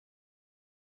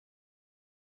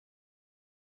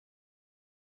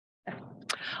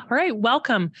All right,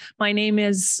 welcome. My name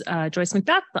is Joyce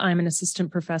Macbeth. I'm an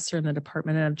assistant professor in the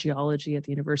Department of Geology at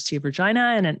the University of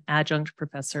Regina and an adjunct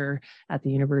professor at the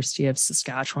University of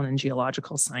Saskatchewan in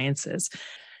Geological Sciences.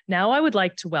 Now I would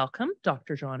like to welcome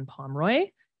Dr. John Pomeroy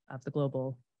of the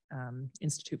Global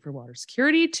Institute for Water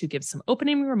Security to give some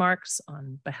opening remarks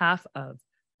on behalf of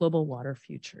Global Water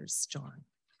Futures. John.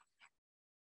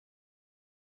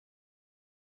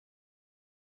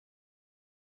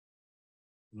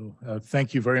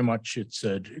 Thank you very much. It's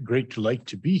a great delight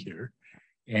to be here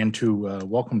and to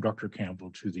welcome Dr. Campbell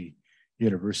to the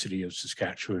University of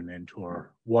Saskatchewan and to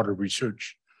our water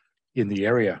research in the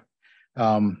area.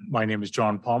 My name is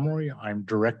John Pomeroy. I'm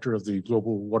director of the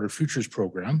Global Water Futures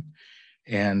Program,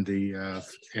 and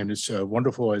it's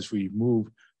wonderful as we move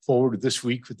forward this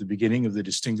week with the beginning of the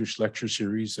distinguished lecture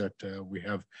series that we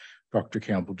have Dr.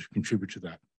 Campbell to contribute to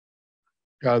that.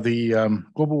 The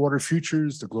Global Water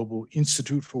Futures, the Global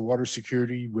Institute for Water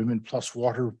Security, Women Plus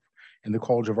Water, and the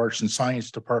College of Arts and Science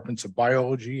Departments of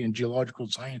Biology and Geological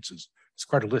Sciences, it's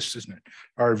quite a list, isn't it,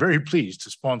 are very pleased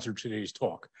to sponsor today's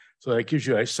talk. So that gives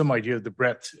you some idea of the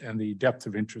breadth and the depth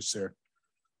of interest there.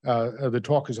 The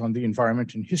talk is on the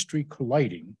environment and history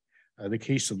colliding, the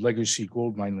case of legacy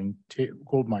gold mine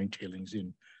tailings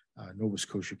in Nova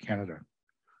Scotia, Canada.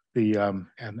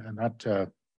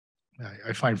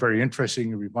 I find very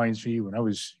interesting. It reminds me when I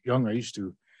was young, I used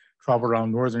to travel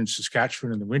around northern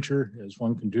Saskatchewan in the winter, as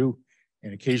one can do,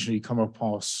 and occasionally come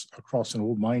across an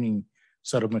old mining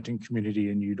settlement and community,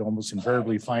 and you'd almost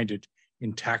invariably find it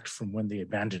intact from when they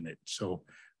abandoned it. So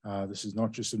this is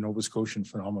not just a Nova Scotian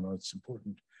phenomenon, it's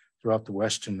important throughout the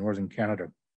West and Northern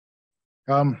Canada.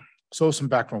 So some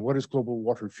background, what is Global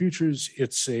Water Futures?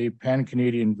 It's a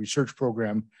pan-Canadian research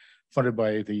program funded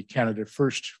by the Canada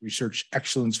First Research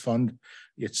Excellence Fund.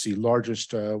 It's the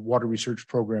largest water research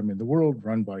program in the world,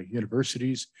 run by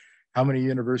universities. How many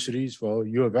universities? Well,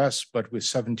 U of S, but with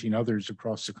 17 others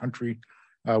across the country.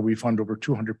 We fund over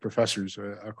 200 professors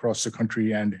across the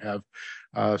country and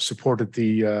have supported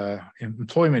the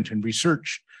employment and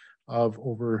research of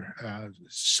over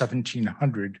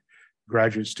 1,700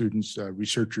 graduate students,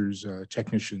 researchers,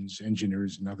 technicians,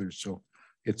 engineers, and others. So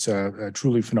it's a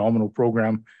truly phenomenal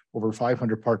program, over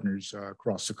 500 partners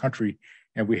across the country,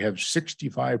 and we have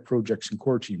 65 projects and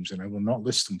core teams, and I will not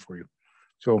list them for you.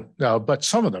 So, but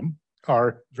some of them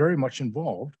are very much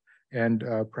involved and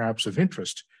perhaps of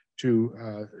interest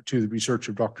to the research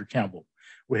of Dr. Campbell.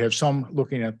 We have some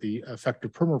looking at the effect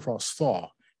of permafrost thaw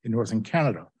in northern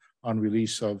Canada on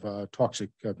release of toxic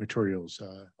materials,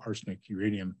 arsenic,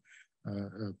 uranium,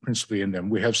 principally in them.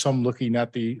 We have some looking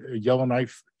at the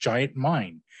Yellowknife giant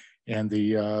mine and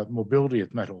the mobility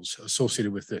of metals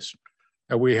associated with this.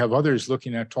 We have others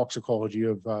looking at toxicology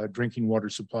of drinking water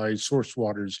supplies, source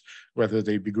waters, whether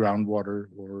they be groundwater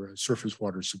or surface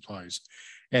water supplies.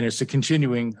 And it's a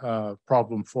continuing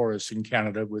problem for us in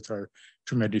Canada with our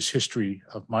tremendous history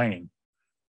of mining.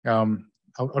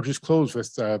 I'll just close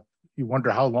with, you wonder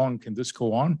how long can this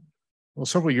go on? Well,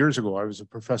 several years ago, I was a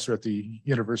professor at the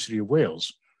University of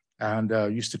Wales and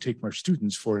used to take my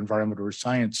students for environmental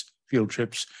science field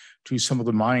trips to some of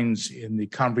the mines in the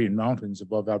Cambrian Mountains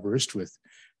above Aberystwyth,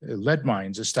 lead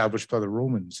mines established by the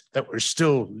Romans that were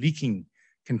still leaking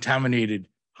contaminated,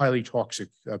 highly toxic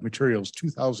materials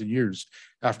 2,000 years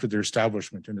after their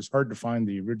establishment. And it's hard to find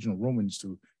the original Romans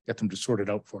to get them to sort it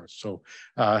out for us. So,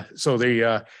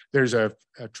 there's a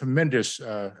tremendous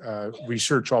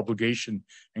research obligation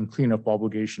and cleanup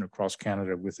obligation across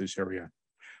Canada with this area.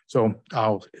 So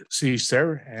I'll cease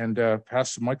there and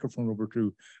pass the microphone over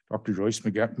to Dr. Joyce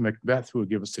Macbeth, who will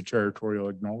give us the territorial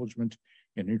acknowledgement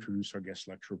and introduce our guest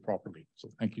lecturer properly. So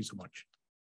thank you so much.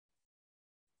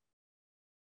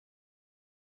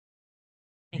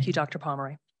 Thank you, Dr.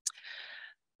 Pomeroy.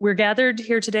 We're gathered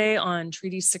here today on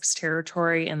Treaty 6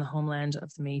 territory in the homeland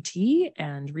of the Métis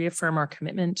and reaffirm our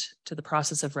commitment to the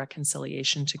process of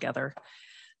reconciliation together.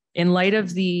 In light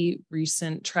of the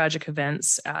recent tragic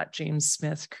events at James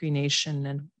Smith Cree Nation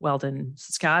and Weldon,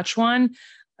 Saskatchewan,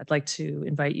 I'd like to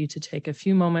invite you to take a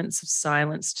few moments of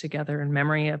silence together in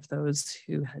memory of those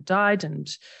who had died and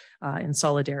in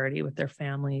solidarity with their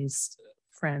families,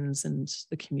 friends, and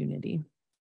the community.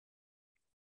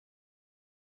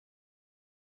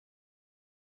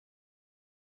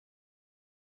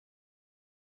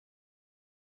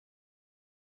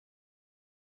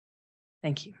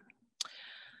 Thank you.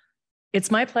 It's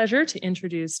my pleasure to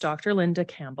introduce Dr. Linda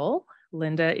Campbell.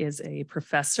 Linda is a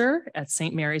professor at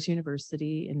St. Mary's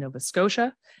University in Nova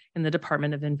Scotia in the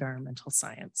Department of Environmental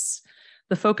Science.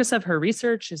 The focus of her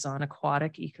research is on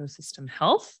aquatic ecosystem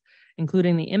health,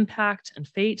 including the impact and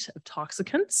fate of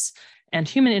toxicants and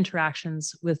human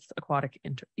interactions with aquatic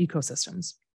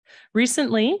ecosystems.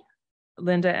 Recently,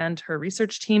 Linda and her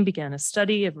research team began a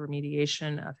study of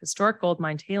remediation of historic gold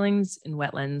mine tailings in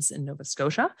wetlands in Nova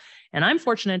Scotia, and I'm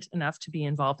fortunate enough to be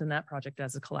involved in that project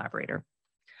as a collaborator.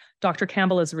 Dr.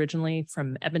 Campbell is originally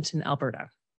from Edmonton, Alberta.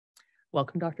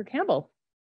 Welcome, Dr. Campbell.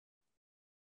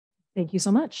 Thank you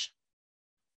so much.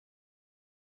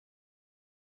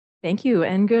 Thank you,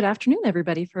 and good afternoon,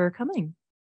 everybody, for coming.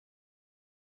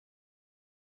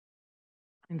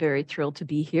 I'm very thrilled to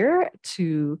be here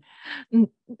to,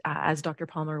 as Dr.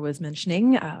 Palmer was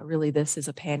mentioning, really this is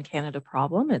a pan-Canada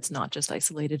problem. It's not just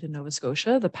isolated in Nova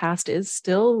Scotia. The past is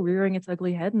still rearing its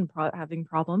ugly head and having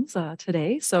problems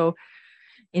today. So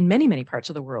in many, many parts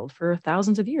of the world for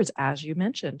thousands of years, as you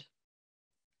mentioned.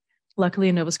 Luckily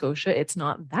in Nova Scotia, it's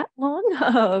not that long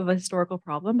of a historical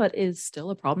problem, but is still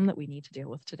a problem that we need to deal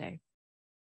with today.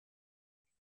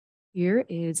 Here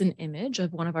is an image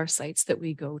of one of our sites that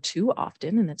we go to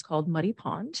often, and it's called Muddy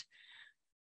Pond.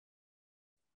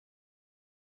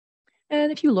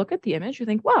 And if you look at the image, you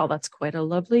think, wow, that's quite a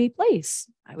lovely place.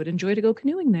 I would enjoy to go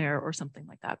canoeing there or something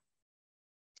like that.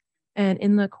 And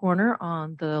in the corner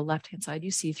on the left-hand side,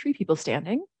 you see 3 people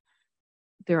standing.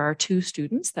 There are 2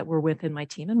 students that were within my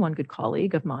team and 1 good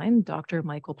colleague of mine, Dr.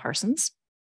 Michael Parsons.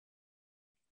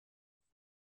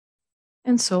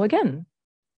 And so again,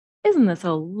 isn't this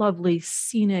a lovely,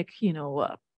 scenic,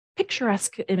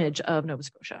 picturesque image of Nova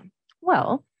Scotia?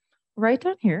 Well, right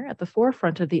down here at the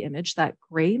forefront of the image, that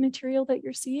gray material that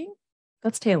you're seeing,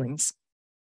 that's tailings.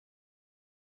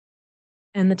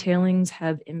 And the tailings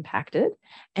have impacted,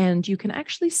 and you can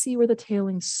actually see where the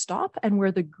tailings stop and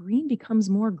where the green becomes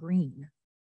more green.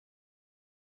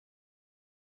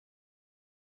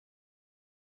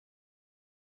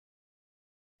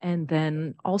 And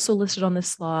then also listed on this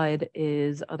slide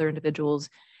is other individuals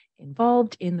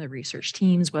involved in the research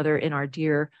teams, whether in our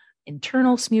dear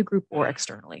internal SMU group or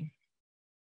externally.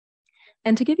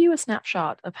 And to give you a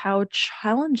snapshot of how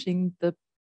challenging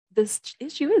this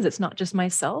issue is, it's not just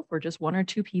myself or just 1 or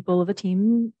 2 people of the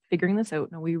team figuring this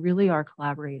out. No, we really are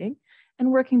collaborating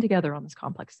and working together on this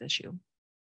complex issue.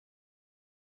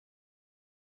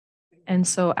 And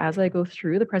so as I go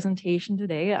through the presentation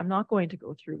today, I'm not going to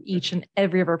go through each and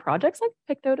every of our projects. I've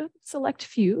picked out a select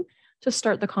few to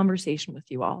start the conversation with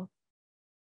you all.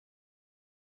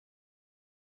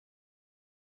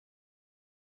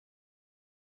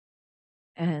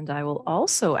 And I will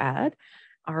also add,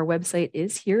 our website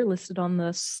is here listed on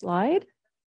the slide.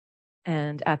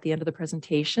 And at the end of the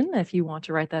presentation, if you want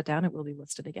to write that down, it will be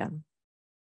listed again.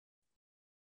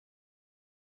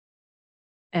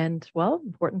 And well,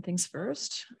 important things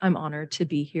first, I'm honored to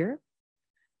be here.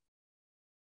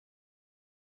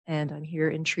 And I'm here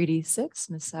in Treaty 6,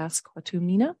 Misas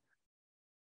Quatumnina.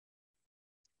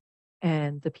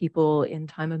 And the people in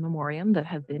time and memoriam that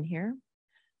have been here.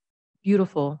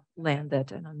 Beautiful land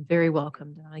and I'm very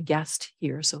welcomed and I'm a guest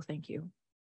here, so thank you.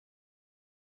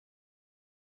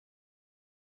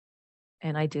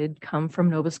 And I did come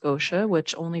from Nova Scotia,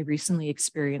 which only recently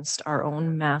experienced our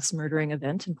own mass murdering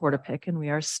event in Portapique, and we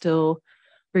are still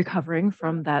recovering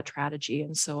from that tragedy.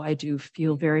 And so I do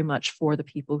feel very much for the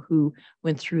people who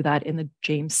went through that in the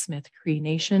James Smith Cree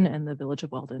Nation and the village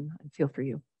of Weldon. I feel for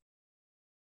you.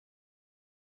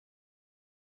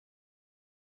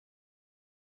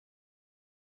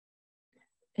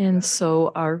 And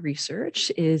so our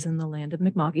research is in the land of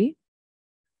Mi'kma'ki.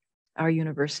 Our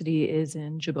university is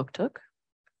in Jabuktuk.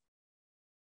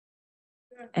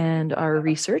 And our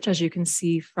research, as you can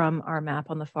see from our map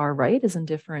on the far right, is in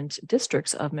different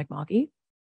districts of Mi'kma'ki.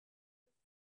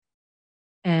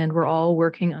 And we're all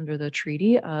working under the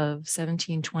Treaty of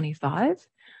 1725,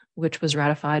 which was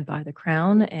ratified by the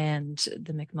Crown and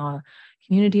the Mi'kmaq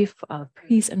community of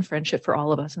peace and friendship for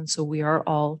all of us. And so we are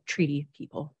all treaty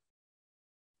people.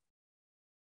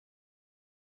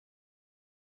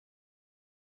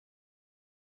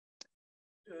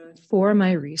 For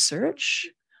my research,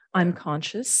 I'm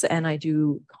conscious and I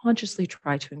do consciously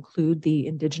try to include the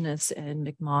Indigenous and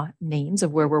Mi'kmaq names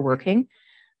of where we're working.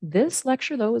 This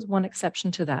lecture, though, is one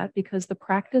exception to that because the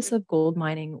practice of gold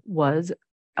mining was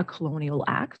a colonial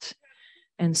act.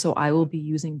 And so I will be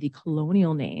using the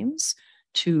colonial names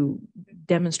to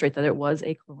demonstrate that it was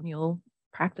a colonial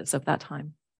practice of that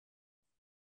time.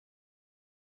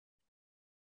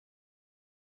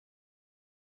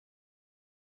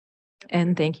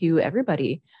 And thank you,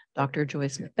 everybody. Dr.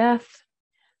 Joyce Macbeth,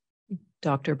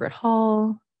 Dr. Britt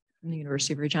Hall from the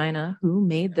University of Regina, who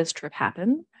made this trip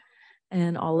happen,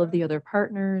 and all of the other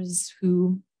partners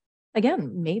who,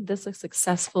 again, made this a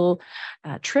successful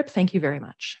trip. Thank you very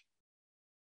much.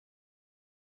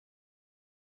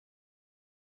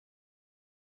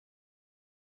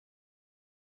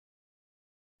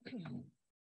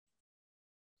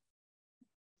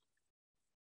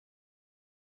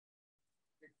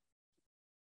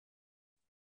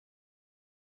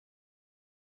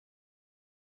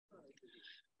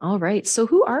 All right, so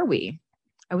who are we?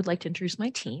 I would like to introduce my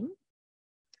team.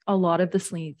 A lot of the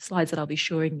slides that I'll be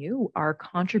showing you are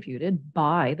contributed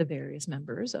by the various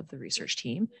members of the research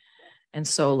team. And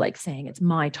so like saying it's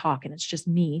my talk and it's just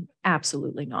me,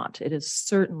 absolutely not. It is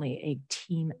certainly a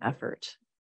team effort.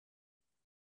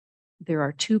 There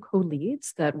are 2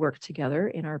 co-leads that work together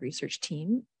in our research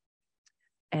team.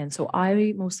 And so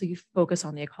I mostly focus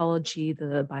on the ecology,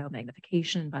 the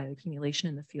biomagnification, bioaccumulation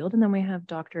in the field. And then we have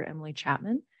Dr. Emily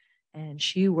Chapman, and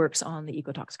she works on the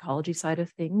ecotoxicology side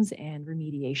of things and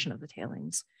remediation of the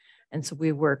tailings. And so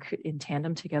we work in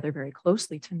tandem together very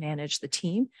closely to manage the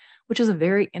team, which is a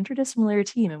very interdisciplinary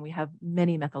team, and we have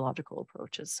many methodological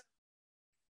approaches.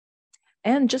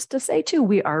 And just to say too,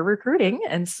 we are recruiting.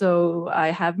 And so I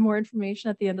have more information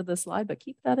at the end of the slide, but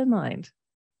keep that in mind.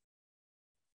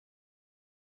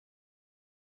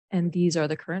 And these are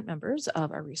the current members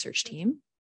of our research team.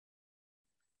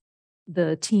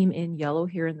 The team in yellow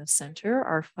here in the center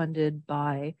are funded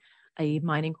by a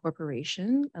mining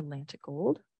corporation, Atlantic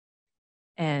Gold.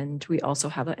 And we also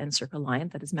have an NSERC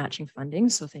Alliance that is matching funding.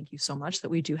 So thank you so much that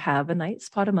we do have a nice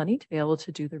pot of money to be able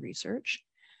to do the research.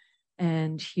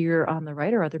 And here on the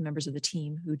right are other members of the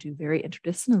team who do very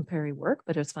interdisciplinary work,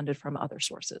 but is funded from other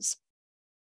sources.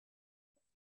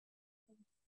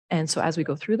 And so as we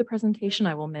go through the presentation,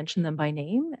 I will mention them by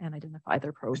name and identify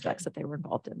their projects that they were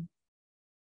involved in.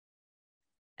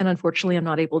 And unfortunately, I'm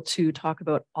not able to talk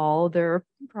about all their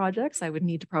projects. I would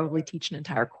need to probably teach an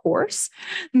entire course,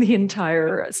 the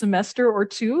entire semester or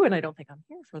 2, and I don't think I'm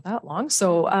here for that long.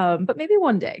 So, but maybe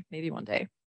one day, maybe one day.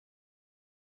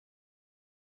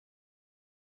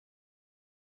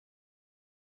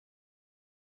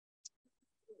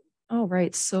 All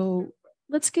right, so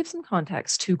let's give some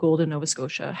context to gold in Nova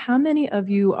Scotia. How many of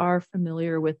you are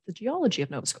familiar with the geology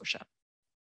of Nova Scotia?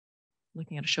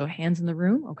 Looking at a show of hands in the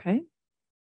room, okay.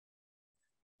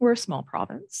 We're a small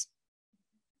province,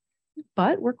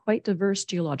 but we're quite diverse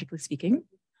geologically speaking.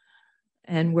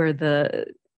 And where the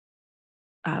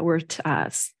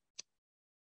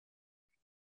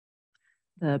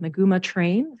Maguma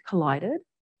train collided.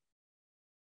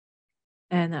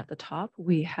 And at the top,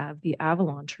 we have the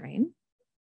Avalon train.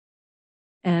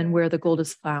 And where the gold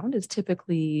is found is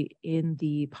typically in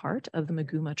the part of the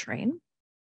Maguma train.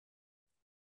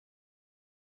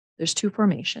 There's 2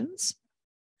 formations.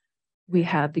 We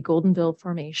have the Goldenville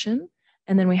Formation,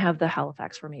 and then we have the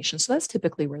Halifax Formation. So that's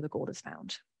typically where the gold is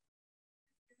found.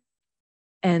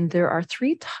 And there are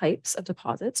 3 types of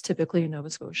deposits, typically in Nova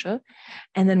Scotia.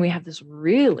 And then we have this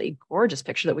really gorgeous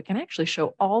picture that we can actually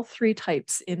show all 3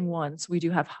 types in one. So we do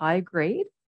have high grade,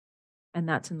 and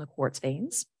that's in the quartz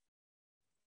veins.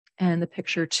 And the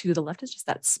picture to the left is just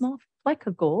that small fleck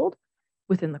of gold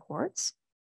within the quartz.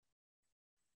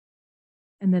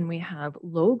 And then we have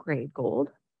low grade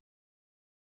gold.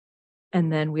 And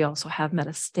then we also have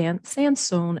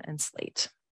sandstone and slate.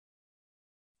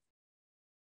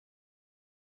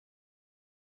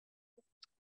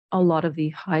 A lot of the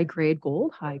high grade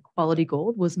gold, high quality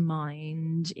gold was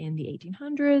mined in the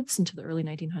 1800s into the early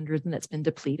 1900s, and it's been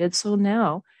depleted. So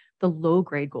now the low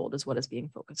grade gold is what is being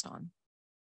focused on.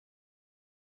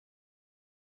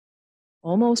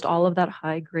 Almost all of that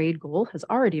high grade gold has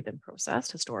already been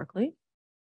processed historically.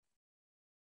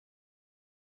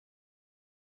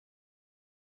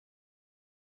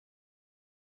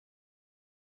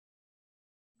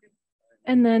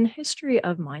 And then history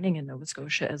of mining in Nova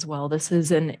Scotia as well. This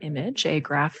is an image, a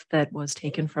graph that was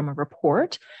taken from a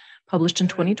report published in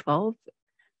 2012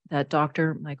 that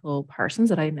Dr. Michael Parsons,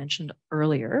 that I mentioned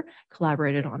earlier,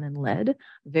 collaborated on and led, a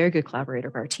very good collaborator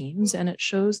of our teams. And it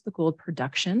shows the gold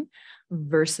production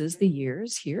versus the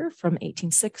years here from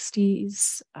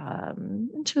 1860s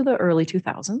into the early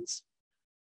 2000s.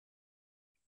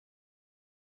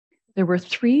 There were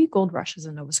 3 gold rushes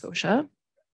in Nova Scotia.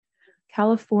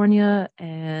 California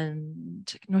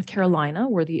and North Carolina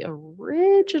were the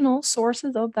original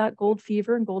sources of that gold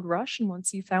fever and gold rush. And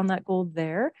once you found that gold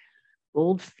there,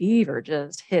 gold fever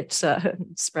just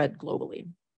spread globally.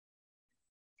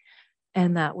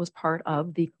 And that was part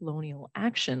of the colonial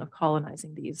action of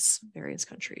colonizing these various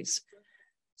countries.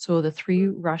 So the 3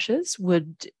 rushes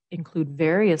would include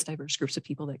various diverse groups of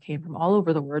people that came from all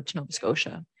over the world to Nova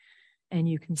Scotia. And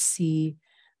you can see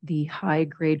the high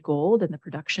grade gold and the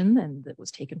production, and that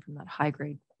was taken from that high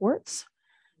grade quartz.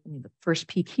 I mean, the first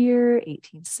peak here,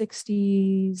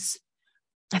 1860s.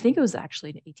 I think it was actually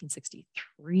in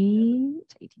 1863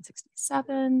 to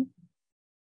 1867.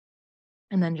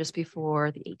 and then just before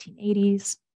the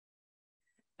 1880s,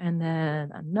 and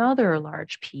then another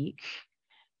large peak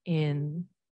in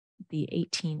the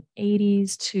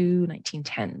 1880s to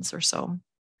 1910s or so.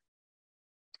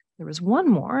 There was one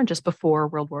more just before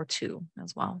World War II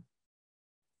as well.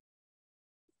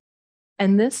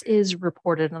 And this is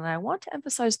reported, and I want to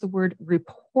emphasize the word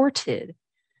reported.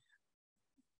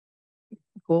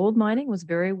 Gold mining was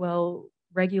very well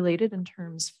regulated in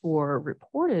terms for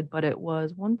reported, but it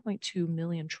was 1.2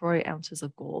 million troy ounces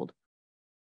of gold.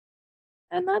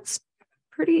 And that's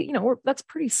pretty, that's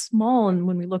pretty small. And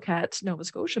when we look at Nova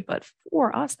Scotia, but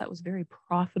for us, that was very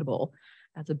profitable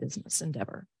as a business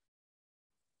endeavor.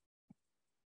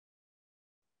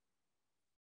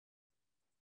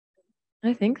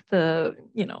 I think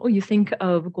you think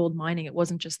of gold mining, it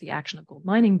wasn't just the action of gold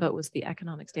mining, but was the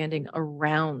economic standing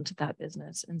around that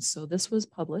business. And so this was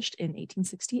published in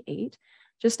 1868,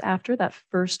 just after that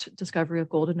first discovery of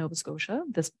gold in Nova Scotia.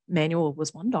 This manual was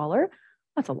 $1.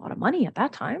 That's a lot of money at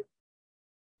that time.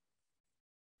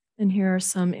 And here are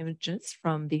some images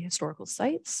from the historical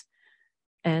sites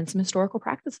and some historical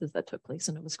practices that took place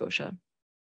in Nova Scotia.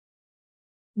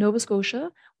 Nova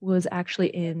Scotia was actually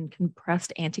in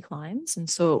compressed anticlines, and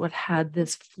so it had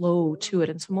this flow to it.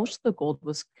 And so most of the gold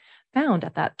was found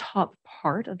at that top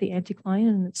part of the anticline,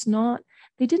 and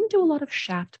they didn't do a lot of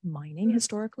shaft mining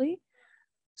historically.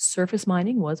 Surface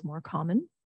mining was more common.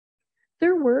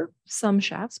 There were some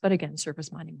shafts, but again,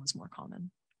 surface mining was more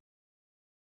common.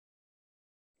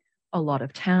 A lot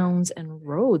of towns and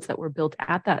roads that were built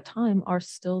at that time are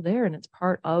still there, and it's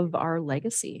part of our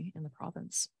legacy in the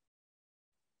province.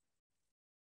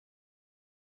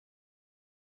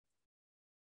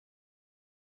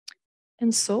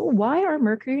 And so why are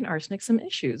mercury and arsenic some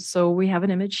issues? So we have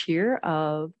an image here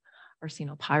of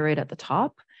arsenopyrite at the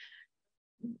top.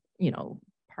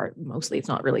 Mostly it's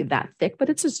not really that thick, but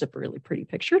it's just a really pretty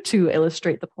picture to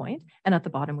illustrate the point. And at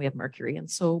the bottom we have mercury. And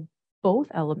so both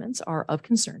elements are of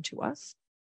concern to us.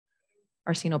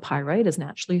 Arsenopyrite is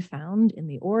naturally found in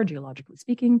the ore, geologically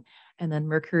speaking, and then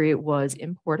mercury was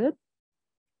imported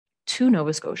to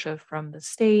Nova Scotia from the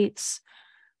States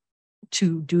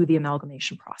to do the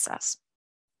amalgamation process.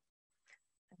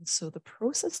 And so the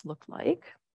process looked like,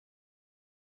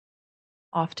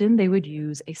 often they would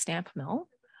use a stamp mill.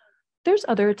 There's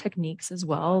other techniques as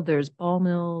well. There's ball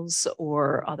mills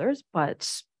or others,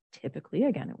 but typically,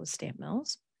 again, it was stamp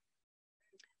mills.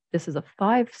 This is a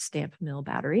 5 stamp mill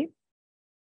battery.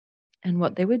 And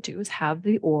what they would do is have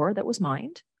the ore that was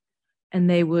mined, and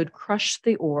they would crush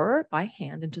the ore by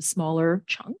hand into smaller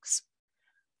chunks.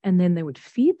 And then they would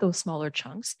feed those smaller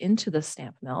chunks into the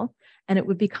stamp mill, and it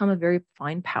would become a very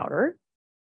fine powder.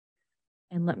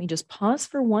 And let me just pause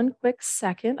for one quick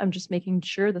second. I'm just making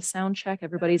sure the sound check,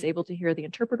 everybody's able to hear the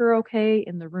interpreter okay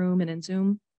in the room and in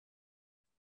Zoom.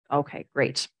 Okay,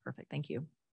 great. Perfect. Thank you.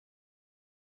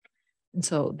 And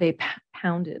so they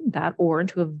pounded that ore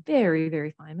into a very,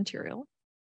 very fine material.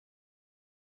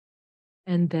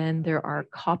 And then there are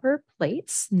copper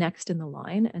plates next in the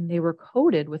line, and they were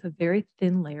coated with a very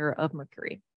thin layer of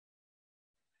mercury.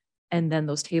 And then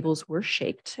those tables were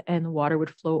shaked, and the water would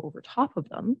flow over top of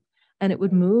them, and it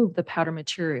would move the powder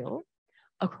material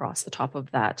across the top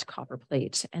of that copper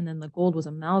plate. And then the gold was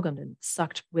amalgamated and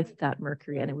sucked with that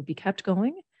mercury, and it would be kept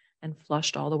going and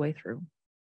flushed all the way through.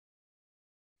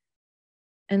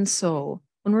 And so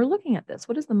when we're looking at this,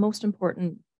 what is the most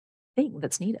important thing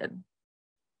that's needed?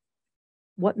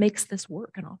 What makes this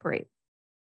work and operate?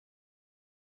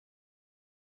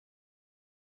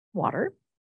 Water,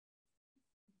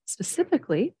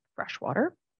 specifically fresh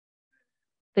water.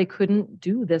 They couldn't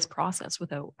do this process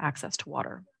without access to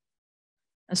water.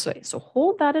 And so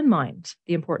hold that in mind,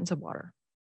 the importance of water.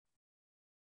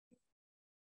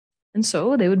 And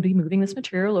so they would be moving this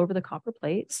material over the copper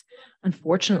plates.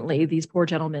 Unfortunately, these poor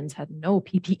gentlemen had no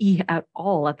PPE at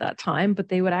all at that time, but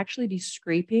they would actually be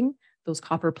scraping those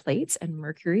copper plates and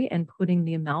mercury and putting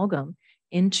the amalgam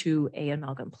into an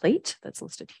amalgam plate that's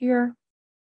listed here.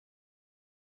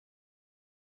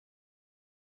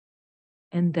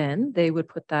 And then they would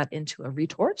put that into a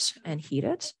retort and heat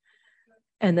it.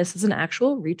 And this is an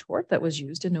actual retort that was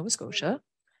used in Nova Scotia.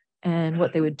 And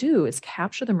what they would do is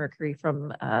capture the mercury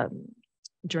from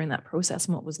during that process,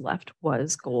 and what was left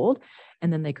was gold.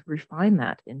 And then they could refine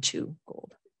that into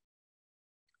gold.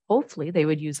 Hopefully, they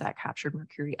would use that captured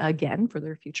mercury again for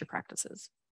their future practices.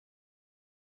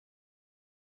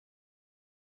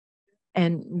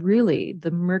 And really,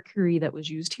 the mercury that was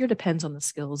used here depends on the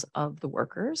skills of the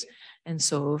workers. And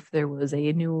so if there was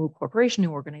a new corporation,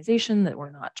 new organization that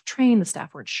were not trained, the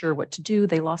staff weren't sure what to do,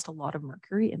 they lost a lot of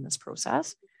mercury in this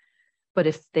process. But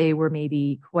if they were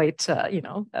maybe quite,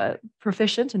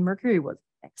 proficient and mercury was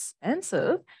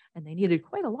expensive and they needed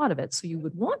quite a lot of it, so you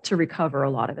would want to recover a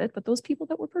lot of it. But those people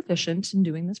that were proficient in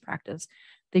doing this practice,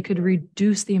 they could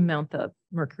reduce the amount of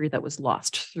mercury that was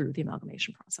lost through the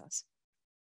amalgamation process.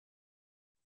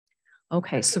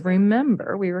 Okay, so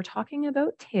remember, we were talking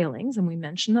about tailings and we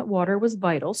mentioned that water was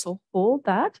vital. So hold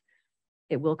that.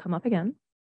 It will come up again.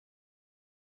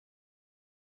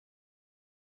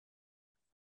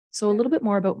 So a little bit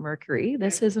more about mercury.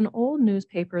 This is an old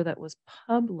newspaper that was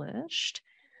published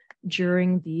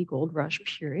during the gold rush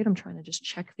period. I'm trying to just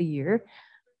check the year.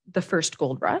 The first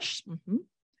gold rush.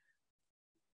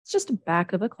 It's just a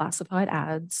back of a classified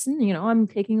ads. And, I'm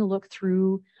taking a look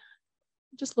through,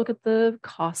 just look at the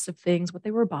cost of things, what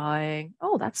they were buying.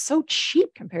 Oh, that's so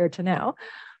cheap compared to now.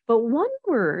 But one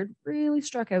word really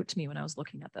struck out to me when I was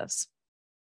looking at this.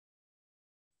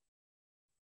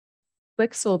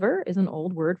 Quicksilver is an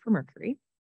old word for mercury.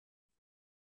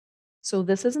 So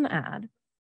this is an ad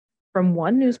from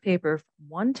one newspaper, from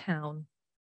one town,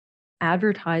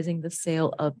 advertising the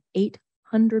sale of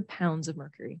 800 pounds of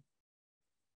mercury.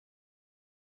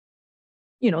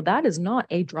 That is not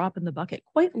a drop in the bucket,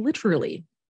 quite literally.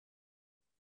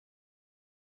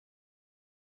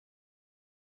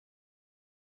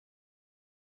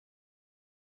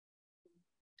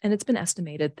 And it's been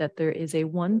estimated that there is a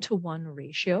 1-to-1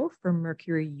 ratio for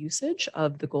mercury usage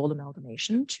of the gold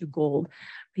amalgamation to gold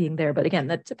being there. But again,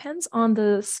 that depends on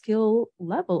the skill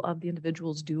level of the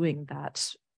individuals doing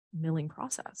that milling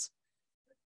process.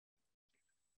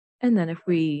 And then if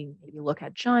we maybe look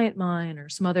at Giant Mine or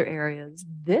some other areas,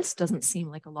 this doesn't seem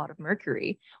like a lot of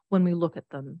mercury when we look at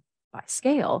them by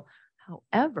scale.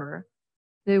 However,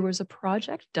 there was a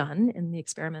project done in the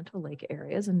experimental lake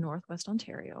areas in Northwest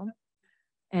Ontario,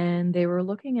 and they were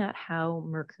looking at how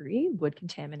mercury would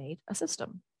contaminate a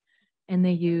system. And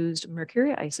they used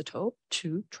mercury isotope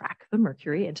to track the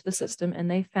mercury into the system,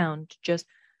 and they found just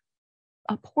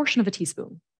a portion of a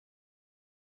teaspoon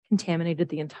contaminated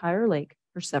the entire lake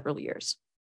for several years.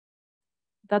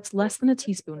 That's less than a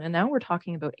teaspoon, and now we're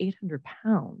talking about 800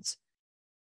 pounds.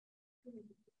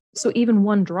 So even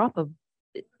one drop of,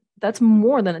 that's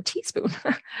more than a teaspoon.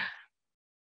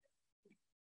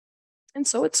 And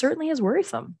so it certainly is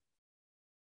worrisome.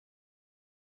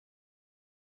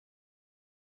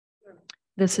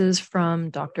 This is from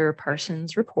Dr.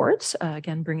 Parsons' report,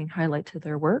 again, bringing highlight to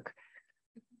their work.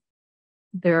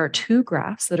 There are 2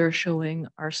 graphs that are showing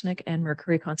arsenic and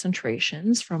mercury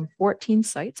concentrations from 14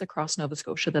 sites across Nova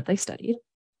Scotia that they studied.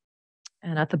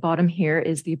 And at the bottom here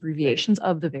is the abbreviations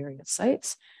of the various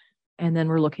sites. And then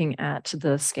we're looking at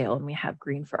the scale, and we have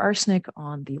green for arsenic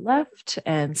on the left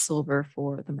and silver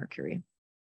for the mercury.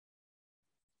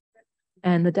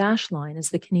 And the dashed line is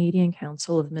the Canadian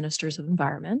Council of Ministers of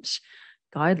Environment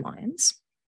guidelines.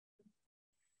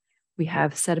 We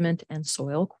have sediment and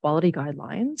soil quality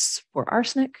guidelines for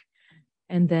arsenic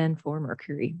and then for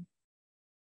mercury.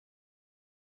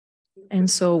 And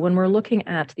so when we're looking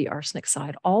at the arsenic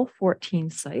side, all 14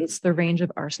 sites, the range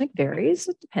of arsenic varies.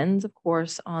 It depends, of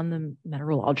course, on the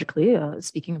meteorologically,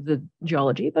 speaking of the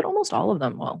geology, but almost all of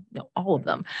them, well, no, all of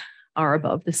them are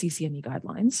above the CCME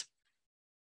guidelines.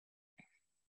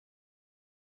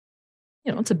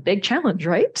 It's a big challenge,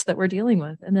 right, that we're dealing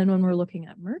with. And then when we're looking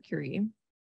at mercury,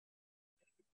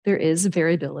 there is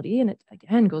variability. And it,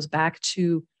 again, goes back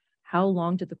to how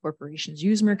long did the corporations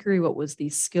use mercury? What was the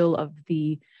skill of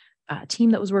the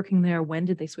team that was working there? When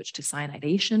did they switch to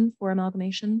cyanidation for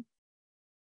amalgamation?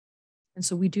 And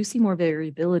so we do see more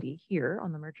variability here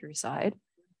on the mercury side.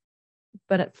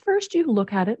 But at first you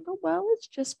look at it and go, well, it's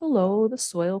just below the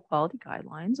soil quality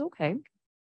guidelines. Okay.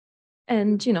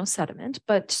 And, sediment,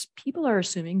 but people are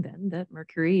assuming then that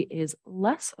mercury is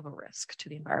less of a risk to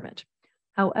the environment.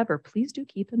 However, please do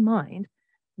keep in mind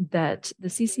that the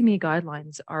CCME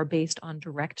guidelines are based on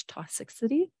direct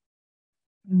toxicity,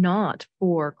 not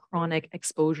for chronic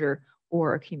exposure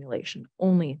or accumulation,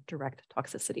 only direct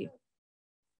toxicity.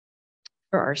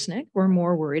 For arsenic, we're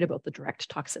more worried about the direct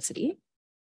toxicity.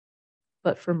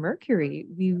 But for mercury,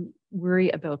 we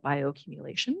worry about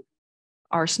bioaccumulation.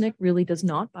 Arsenic really does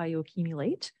not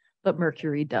bioaccumulate, but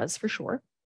mercury does for sure.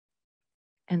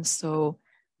 And so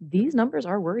these numbers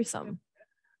are worrisome.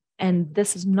 And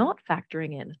this is not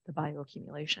factoring in the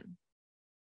bioaccumulation.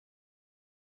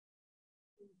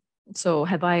 So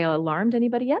have I alarmed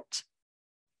anybody yet?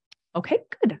 Okay,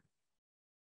 good.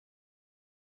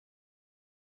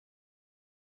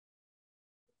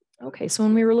 Okay, so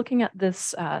when we were looking at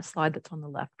this slide that's on the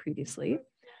left previously,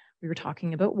 we were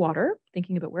talking about water,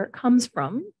 thinking about where it comes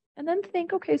from, and then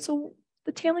think, okay, so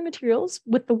the tailing materials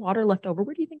with the water left over,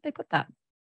 where do you think they put that?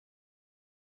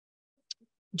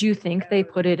 Do you think they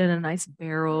put it in a nice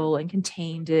barrel and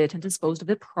contained it and disposed of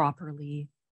it properly?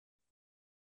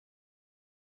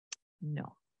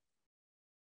 No.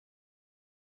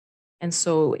 And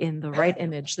so in the right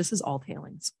image, this is all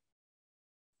tailings.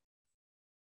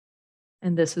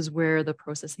 And this is where the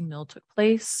processing mill took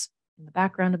place. In the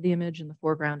background of the image, in the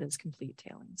foreground is complete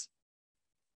tailings.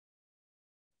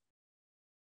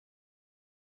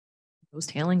 Those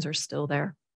tailings are still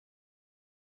there.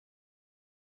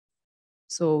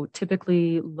 So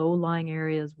typically low-lying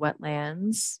areas,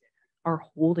 wetlands, are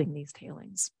holding these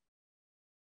tailings.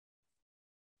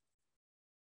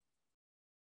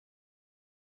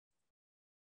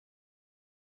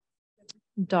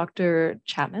 Dr.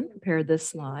 Chapman prepared this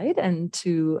slide and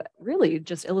to really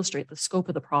just illustrate the scope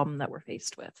of the problem that we're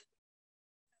faced with.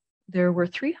 There were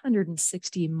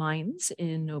 360 mines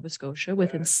in Nova Scotia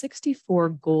within 64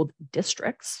 gold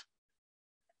districts.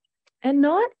 And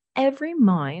not every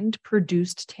mine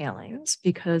produced tailings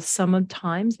because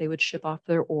sometimes they would ship off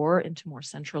their ore into more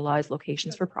centralized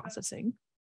locations for processing.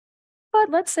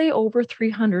 But let's say over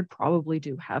 300 probably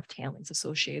do have tailings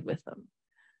associated with them.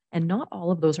 And not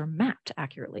all of those are mapped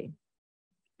accurately.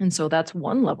 And so that's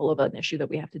one level of an issue that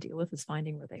we have to deal with, is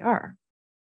finding where they are.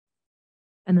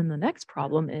 And then the next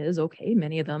problem is, okay,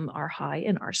 many of them are high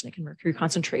in arsenic and mercury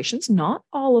concentrations. Not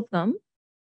all of them,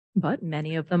 but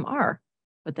many of them are.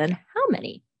 But then how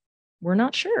many? We're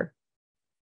not sure.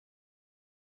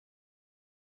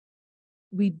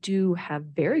 We do have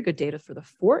very good data for the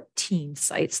 14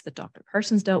 sites that Dr.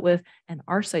 Carson's dealt with and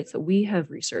our sites that we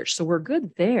have researched. So we're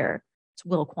good there. It's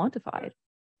well quantified.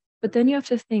 But then you have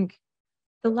to think,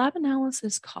 the lab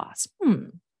analysis costs.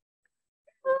 Well,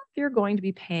 if you're going to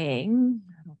be paying,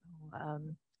 I don't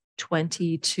know,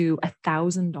 $20 to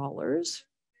 $1,000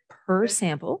 per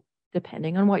sample,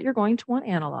 depending on what you're going to want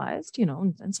analyzed,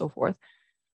 and so forth,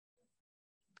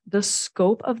 the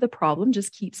scope of the problem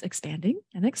just keeps expanding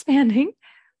and expanding.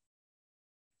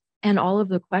 And all of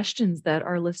the questions that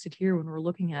are listed here when we're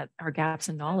looking at our gaps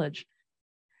in knowledge,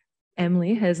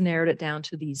 Emily has narrowed it down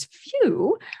to these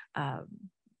few.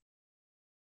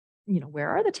 Where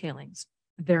are the tailings?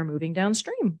 They're moving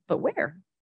downstream, but where?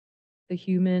 The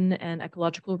human and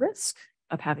ecological risk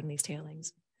of having these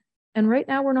tailings. And right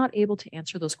now, we're not able to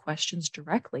answer those questions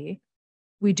directly.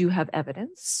 We do have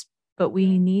evidence, but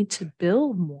we need to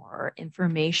build more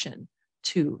information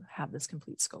to have this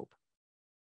complete scope.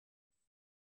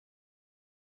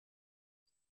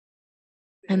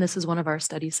 And this is one of our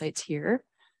study sites here.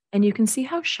 And you can see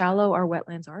how shallow our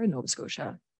wetlands are in Nova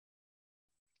Scotia.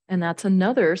 And that's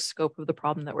another scope of the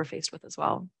problem that we're faced with as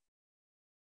well.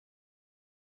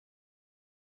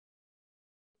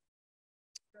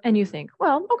 And you think,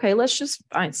 well, okay, let's just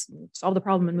solve the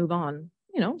problem and move on.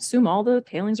 Assume all the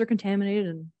tailings are contaminated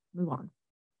and move on.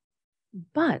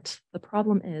 But the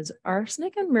problem is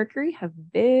arsenic and mercury have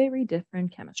very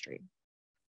different chemistry.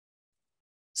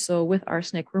 So with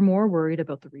arsenic, we're more worried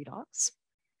about the redox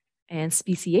and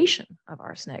speciation of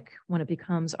arsenic. When it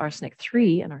becomes arsenic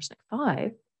 3 and arsenic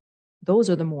 5, those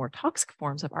are the more toxic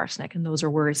forms of arsenic, and those are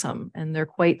worrisome. And they're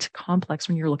quite complex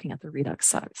when you're looking at the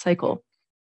redox cycle.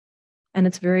 And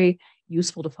it's very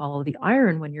useful to follow the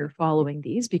iron when you're following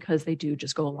these because they do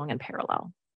just go along in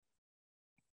parallel.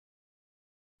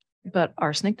 But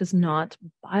arsenic does not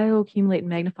bioaccumulate and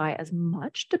magnify as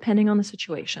much depending on the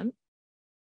situation.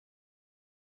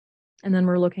 And then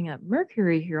we're looking at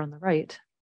mercury here on the right.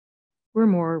 We're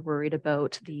more worried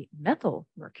about the methyl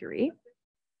mercury,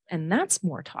 and that's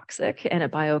more toxic and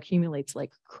it bioaccumulates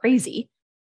like crazy.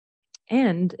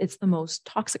 And it's the most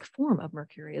toxic form of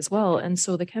mercury as well. And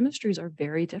so the chemistries are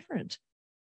very different.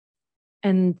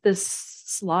 And this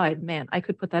slide, man, I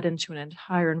could put that into an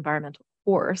entire environmental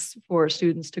course for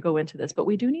students to go into this, but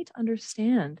we do need to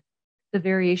understand the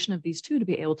variation of these two to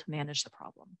be able to manage the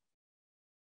problem.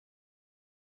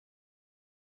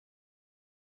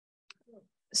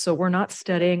 So we're not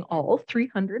studying all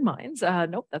 300 mines.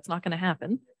 Nope, that's not going to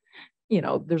happen.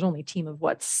 There's only a team of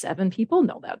 7 people?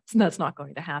 No, that's not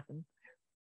going to happen.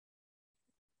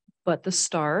 But the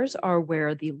stars are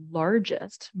where the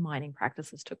largest mining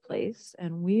practices took place,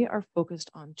 and we are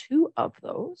focused on 2 of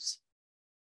those.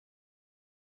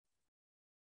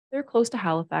 They're close to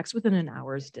Halifax, within an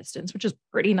hour's distance, which is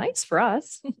pretty nice for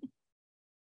us.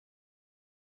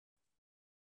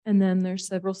 And then there's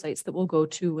several sites that we'll go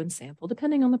to and sample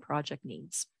depending on the project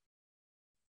needs.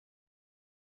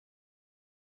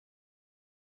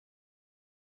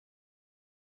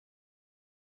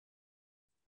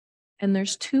 And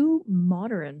there's 2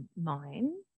 modern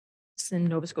mines in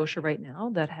Nova Scotia right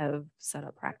now that have set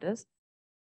up practice.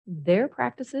 Their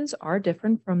practices are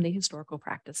different from the historical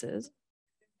practices.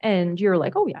 And you're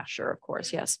like, oh yeah, sure, of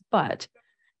course, yes. But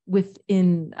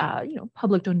within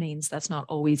public domains, that's not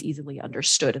always easily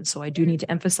understood. And so I do need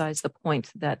to emphasize the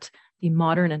point that the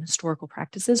modern and historical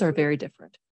practices are very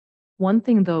different. One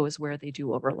thing, though, is where they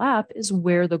do overlap is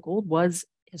where the gold was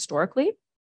historically,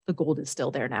 the gold is still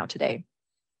there now today.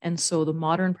 And so the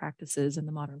modern practices and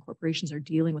the modern corporations are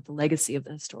dealing with the legacy of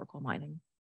the historical mining.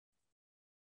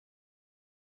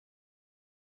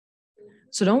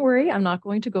 So don't worry, I'm not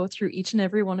going to go through each and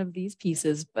every one of these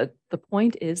pieces, but the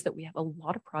point is that we have a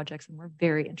lot of projects and we're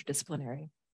very interdisciplinary.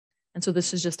 And so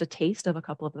this is just a taste of a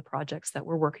couple of the projects that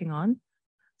we're working on.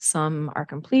 Some are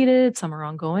completed, some are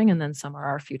ongoing, and then some are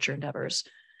our future endeavors.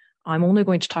 I'm only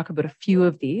going to talk about a few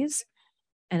of these,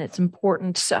 and it's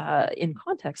important in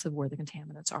context of where the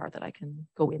contaminants are that I can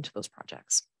go into those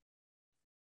projects.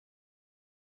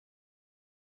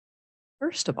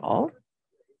 First of all,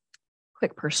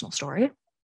 quick personal story.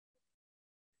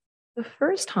 The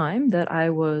first time that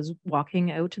I was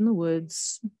walking out in the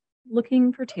woods,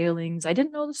 looking for tailings, I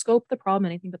didn't know the scope of the problem,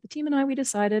 anything, but the team and I, we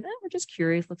decided, we're just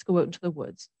curious, let's go out into the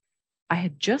woods. I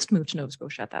had just moved to Nova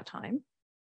Scotia at that time,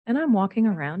 and I'm walking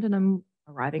around and I'm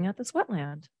arriving at this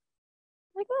wetland.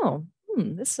 I'm like, oh,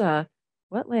 this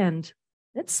wetland,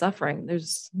 it's suffering.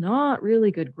 There's not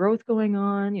really good growth going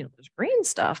on. There's green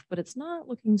stuff, but it's not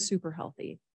looking super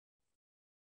healthy.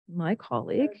 My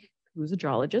colleague, who's a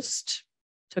geologist,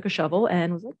 took a shovel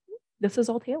and was like, this is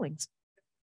all tailings.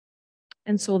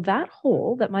 And so that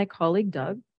hole that my colleague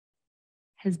dug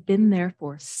has been there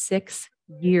for 6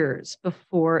 years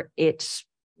before it,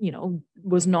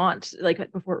 was not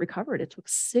like before it recovered. It took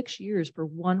 6 years for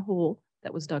one hole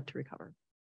that was dug to recover.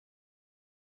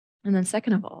 And then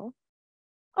second of all,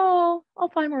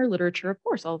 I'll find more literature. Of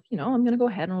course, I'm going to go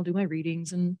ahead and I'll do my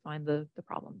readings and find the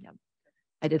problem. Yeah.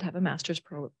 I did have a master's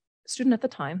student at the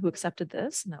time who accepted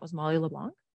this, and that was Molly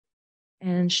LeBlanc.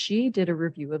 And she did a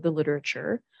review of the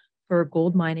literature for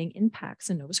gold mining impacts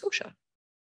in Nova Scotia.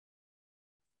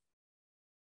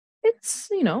 It's,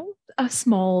 a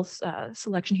small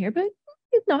selection here, but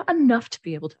it's not enough to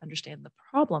be able to understand the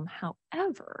problem.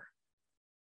 However,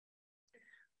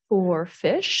 for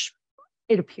fish,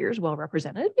 it appears well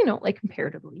represented,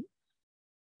 comparatively.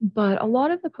 But a lot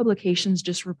of the publications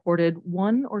just reported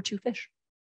 1 or 2 fish.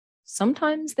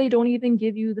 Sometimes they don't even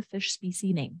give you the fish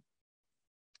species name.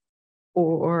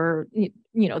 Or,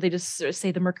 they just sort of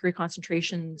say the mercury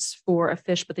concentrations for a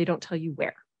fish, but they don't tell you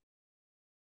where.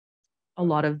 A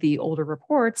lot of the older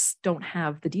reports don't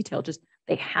have the detail, just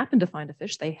they happen to find a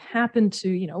fish. They happen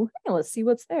to, hey, let's see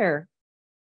what's there.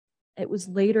 It was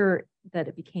later that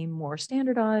it became more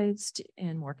standardized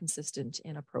and more consistent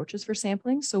in approaches for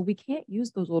sampling. So we can't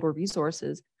use those older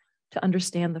resources to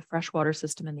understand the freshwater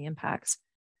system and the impacts.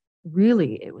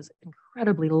 Really, it was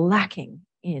incredibly lacking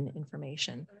in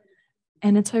information.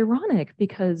 And it's ironic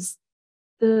because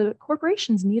the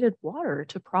corporations needed water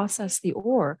to process the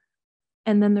ore.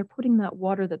 And then they're putting that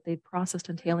water that they've processed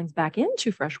in tailings back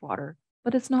into fresh water,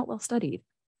 but it's not well studied.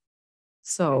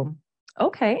 So,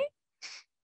 okay.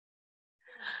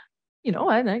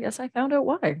 I guess I found out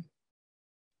why.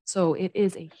 So it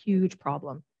is a huge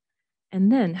problem.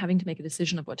 And then having to make a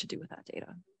decision of what to do with that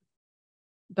data.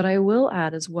 But I will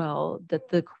add as well that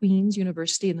the Queen's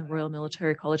University and the Royal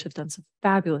Military College have done some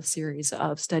fabulous series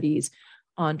of studies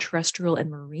on terrestrial and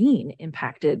marine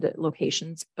impacted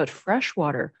locations, but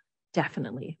freshwater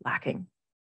definitely lacking.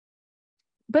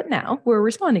 But now we're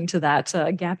responding to that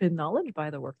gap in knowledge by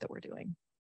the work that we're doing.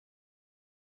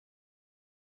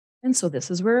 And so this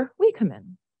is where we come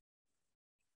in.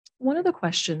 One of the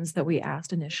questions that we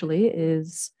asked initially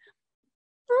is,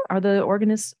 are the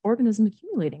organisms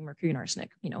accumulating mercury and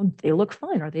arsenic? They look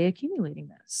fine. Are they accumulating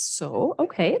this? So,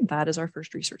 okay, that is our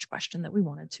first research question that we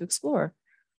wanted to explore.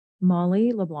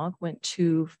 Molly LeBlanc went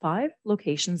to 5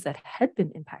 locations that had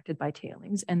been impacted by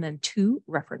tailings and then 2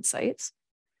 reference sites.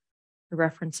 The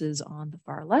references on the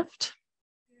far left,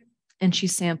 and she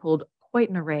sampled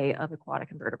quite an array of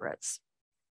aquatic invertebrates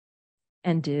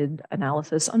and did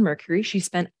analysis on mercury. She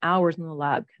spent hours in the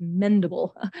lab,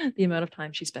 commendable the amount of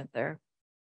time she spent there.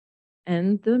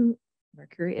 And the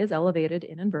mercury is elevated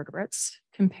in invertebrates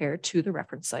compared to the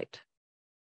reference site.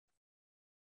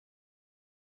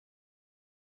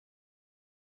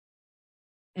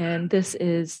 And this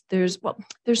is, there's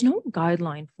no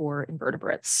guideline for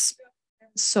invertebrates.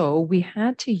 So we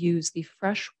had to use the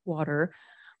freshwater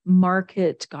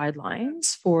market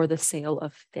guidelines for the sale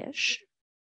of fish.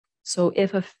 So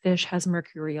if a fish has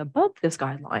mercury above this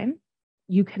guideline,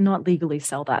 you cannot legally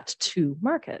sell that to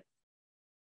market.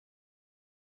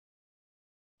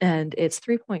 And it's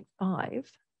 3.5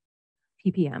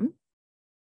 ppm.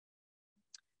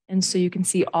 And so you can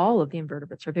see all of the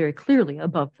invertebrates are very clearly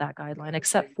above that guideline,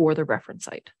 except for the reference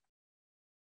site.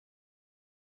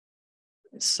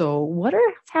 So what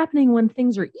is happening when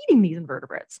things are eating these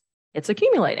invertebrates? It's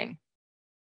accumulating.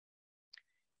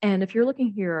 And if you're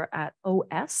looking here at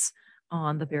OS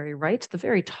on the very right, the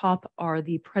very top are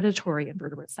the predatory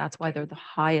invertebrates. That's why they're the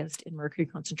highest in mercury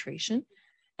concentration.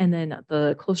 And then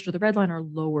the closer to the red line are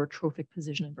lower trophic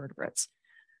position invertebrates.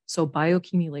 So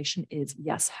bioaccumulation is,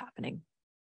 yes, happening.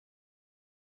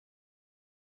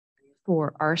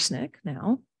 For arsenic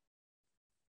now,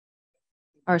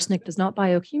 arsenic does not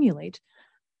bioaccumulate,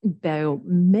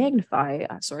 biomagnify,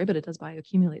 but it does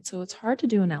bioaccumulate. So it's hard to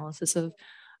do analysis of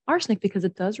arsenic because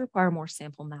it does require more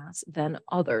sample mass than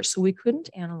others. So we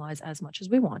couldn't analyze as much as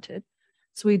we wanted.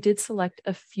 So we did select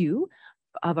a few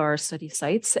of our study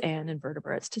sites and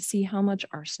invertebrates to see how much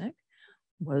arsenic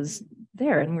was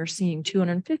there. And we're seeing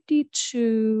 250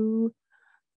 to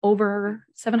over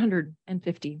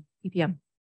 750 ppm.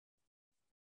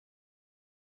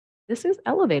 This is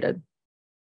elevated.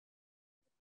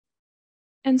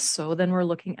 And so then we're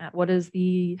looking at what is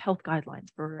the health guidelines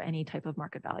for any type of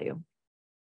market value.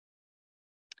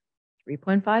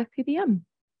 3.5 ppm.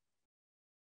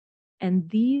 And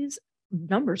these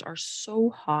numbers are so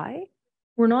high,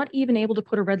 we're not even able to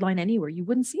put a red line anywhere. You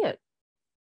wouldn't see it.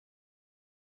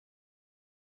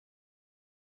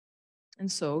 And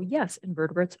so, yes,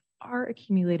 invertebrates are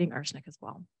accumulating arsenic as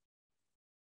well.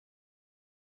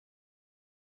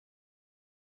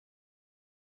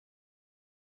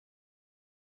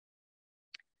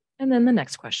 And then the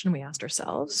next question we asked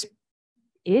ourselves,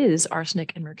 is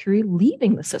arsenic and mercury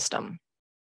leaving the system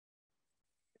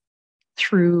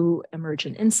through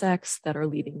emergent insects that are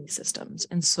leaving these systems?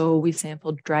 And so we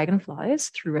sampled dragonflies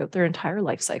throughout their entire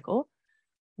life cycle.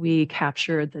 We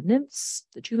captured the nymphs,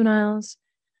 the juveniles.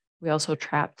 We also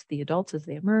trapped the adults as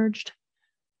they emerged,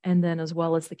 and then as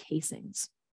well as the casings.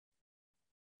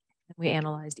 And we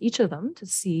analyzed each of them to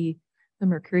see the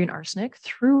mercury and arsenic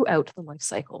throughout the life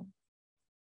cycle.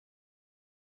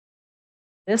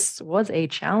 This was a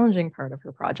challenging part of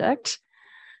her project.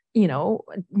 We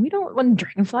don't, when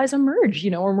dragonflies emerge,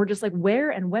 and we're just like, where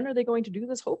and when are they going to do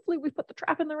this? Hopefully we put the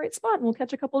trap in the right spot and we'll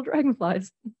catch a couple of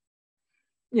dragonflies.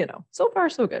 So far,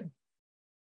 so good.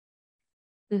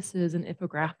 This is an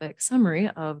infographic summary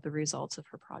of the results of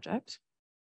her project.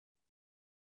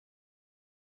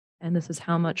 And this is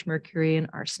how much mercury and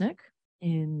arsenic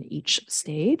in each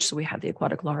stage. So we have the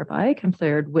aquatic larvae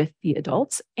compared with the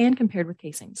adults and compared with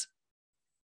casings.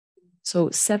 So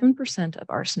 7% of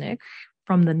arsenic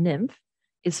from the nymph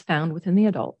is found within the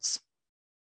adults.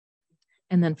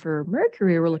 And then for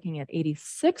mercury, we're looking at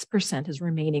 86% is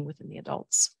remaining within the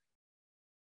adults.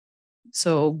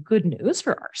 So good news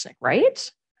for arsenic,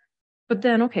 right? But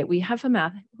then, okay, we have some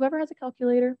math. Whoever has a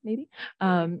calculator, maybe.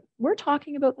 We're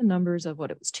talking about the numbers of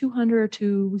what it was, 200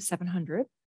 to 700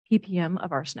 ppm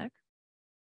of arsenic.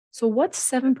 So what's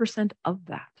 7% of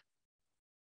that?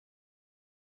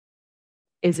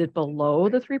 Is it below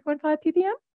the 3.5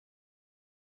 ppm?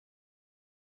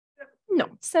 No,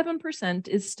 7%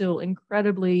 is still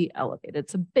incredibly elevated.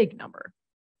 It's a big number.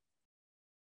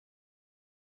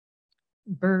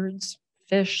 Birds,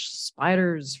 fish,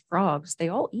 spiders, frogs, they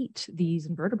all eat these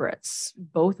invertebrates,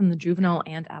 both in the juvenile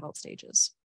and adult stages.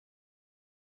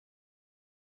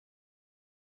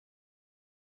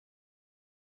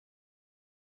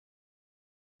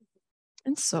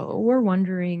 And so we're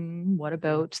wondering, what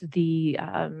about the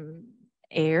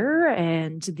air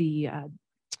and the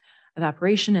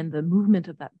evaporation and the movement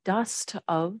of that dust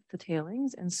of the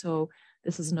tailings? And so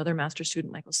this is another master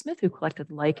student, Michael Smith, who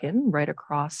collected lichen right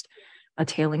across a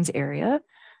tailings area.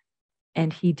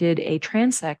 And he did a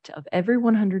transect of every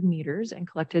 100 meters and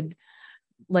collected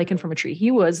lichen from a tree. He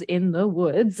was in the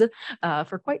woods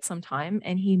for quite some time,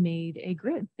 and he made a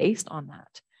grid based on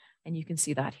that. And you can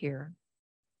see that here.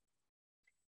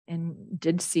 And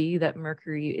did see that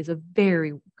mercury is a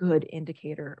very good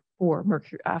indicator for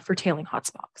mercury for tailing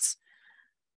hotspots.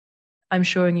 I'm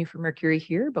showing you for mercury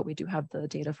here, but we do have the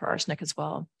data for arsenic as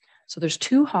well. So there's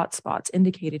 2 hotspots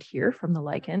indicated here from the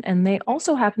lichen, and they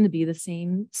also happen to be the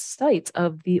same sites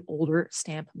of the older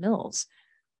stamp mills.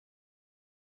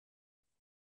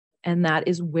 And that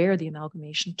is where the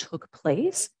amalgamation took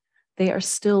place. They are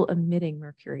still emitting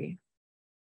mercury.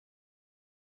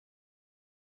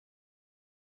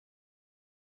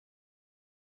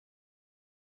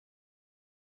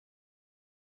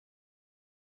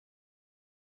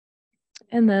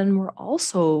 And then we're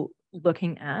also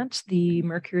looking at the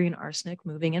mercury and arsenic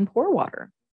moving in pore water.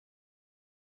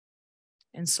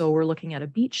 And so we're looking at a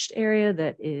beached area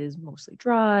that is mostly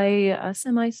dry, a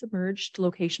semi-submerged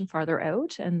location farther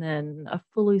out, and then a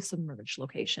fully submerged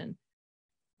location.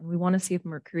 And we want to see if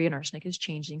mercury and arsenic is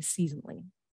changing seasonally.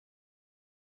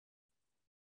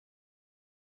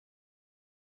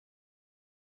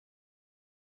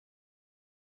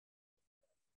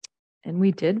 And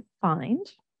we did find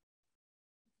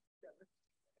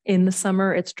in the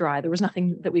summer, it's dry. There was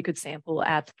nothing that we could sample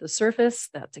at the surface.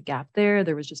 That's a gap there.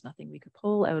 There was just nothing we could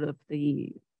pull out of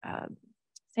the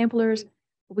samplers.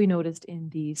 What we noticed in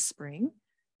the spring,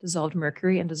 dissolved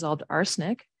mercury and dissolved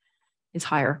arsenic is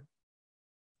higher.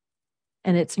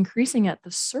 And it's increasing at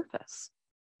the surface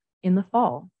in the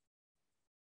fall.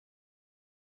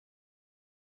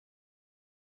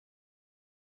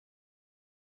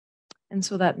 And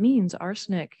so that means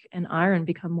arsenic and iron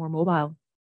become more mobile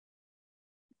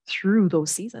through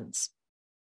those seasons.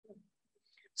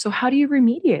 So how do you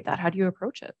remediate that? How do you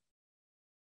approach it?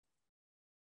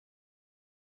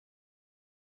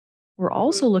 We're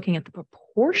also looking at the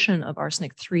proportion of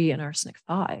arsenic 3 and arsenic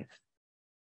 5.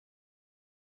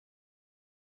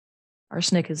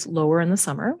 Arsenic is lower in the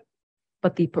summer,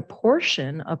 but the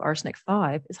proportion of arsenic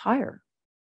 5 is higher.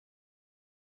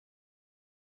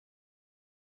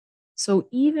 So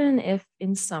even if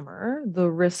in summer the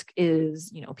risk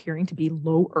is, appearing to be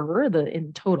lower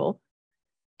in total,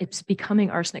 it's becoming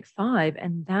arsenic 5,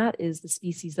 and that is the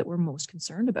species that we're most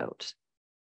concerned about.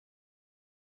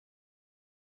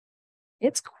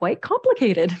 It's quite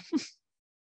complicated.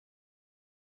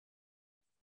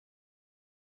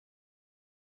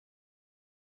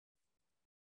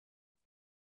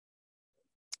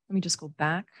 Let me just go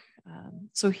back.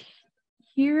 So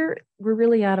here we're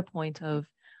really at a point of,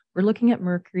 we're looking at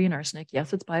mercury and arsenic.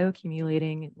 Yes, it's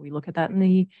bioaccumulating. We look at that in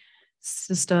the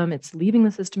system. It's leaving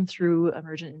the system through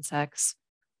emergent insects.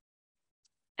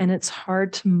 And it's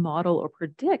hard to model or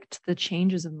predict the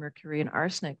changes of mercury and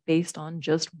arsenic based on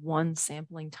just one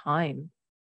sampling time.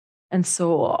 And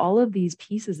so all of these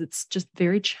pieces, it's just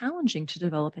very challenging to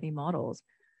develop any models.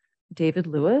 David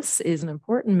Lewis is an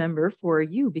important member for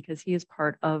you because he is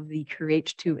part of the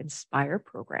Create to Inspire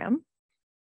program.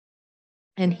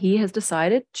 And he has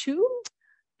decided to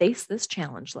face this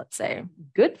challenge, let's say.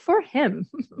 Good for him.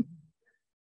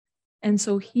 And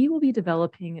so he will be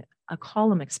developing a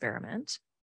column experiment.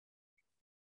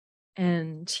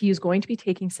 And he is going to be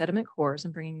taking sediment cores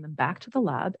and bringing them back to the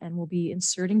lab, and will be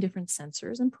inserting different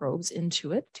sensors and probes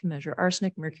into it to measure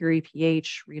arsenic, mercury,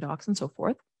 pH, redox, and so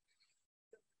forth.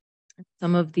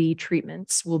 Some of the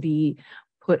treatments will be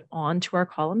put onto our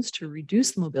columns to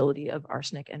reduce the mobility of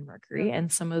arsenic and mercury,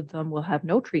 and some of them will have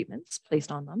no treatments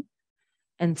placed on them,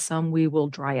 and some we will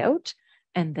dry out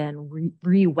and then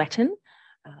re-wetten,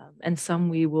 and some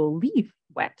we will leave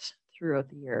wet throughout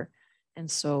the year. And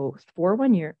so for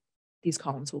 1 year, these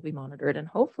columns will be monitored, and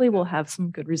hopefully we'll have some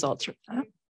good results from that.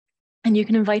 And you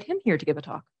can invite him here to give a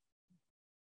talk.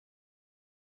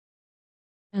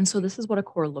 And so this is what a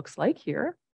core looks like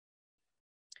here.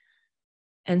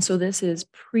 And so this is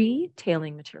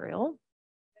pre-tailing material.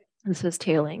 This is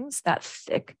tailings, that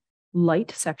thick,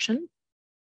 light section.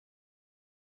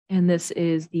 And this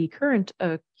is the current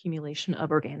accumulation of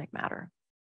organic matter.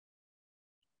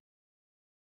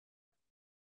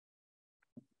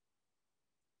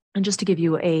 And just to give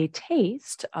you a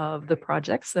taste of the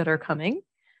projects that are coming,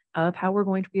 of how we're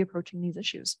going to be approaching these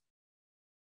issues.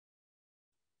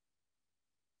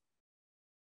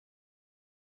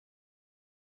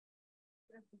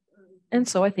 And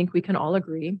so I think we can all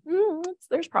agree,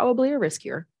 there's probably a risk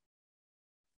here.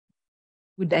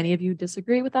 Would any of you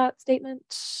disagree with that statement?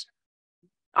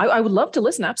 I would love to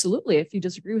listen, absolutely, if you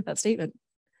disagree with that statement.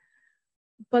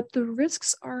 But the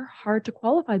risks are hard to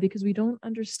qualify because we don't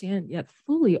understand yet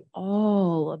fully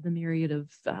all of the myriad of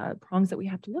prongs that we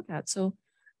have to look at. So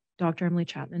Dr. Emily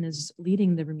Chapman is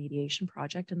leading the remediation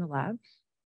project in the lab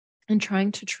and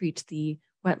trying to treat the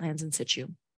wetlands in situ.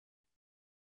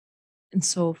 And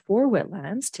so for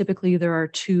wetlands, typically there are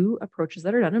 2 approaches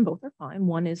that are done, and both are fine.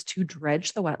 One is to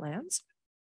dredge the wetlands.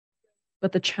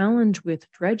 But the challenge with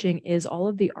dredging is all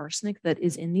of the arsenic that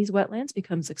is in these wetlands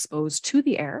becomes exposed to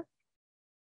the air.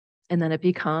 And then it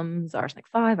becomes arsenic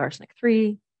 5, arsenic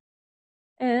 3.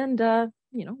 And,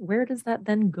 where does that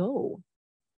then go?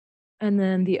 And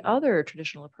then the other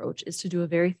traditional approach is to do a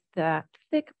very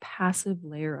thick passive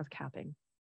layer of capping.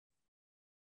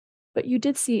 But you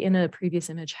did see in a previous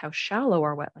image how shallow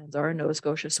our wetlands are in Nova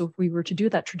Scotia. So if we were to do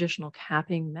that traditional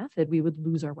capping method, we would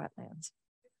lose our wetlands.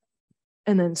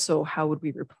 And then so how would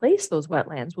we replace those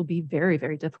wetlands will be very,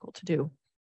 very difficult to do.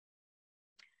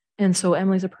 And so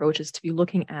Emily's approach is to be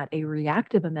looking at a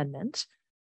reactive amendment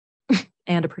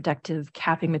and a protective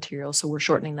capping material. So we're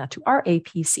shortening that to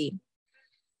RAPC.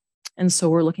 And so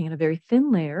we're looking at a very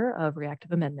thin layer of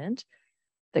reactive amendment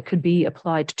that could be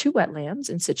applied to wetlands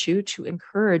in situ to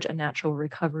encourage a natural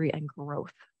recovery and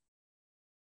growth.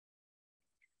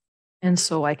 And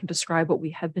so I can describe what we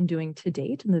have been doing to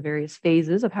date in the various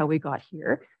phases of how we got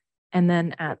here. And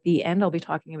then at the end, I'll be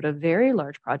talking about a very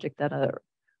large project that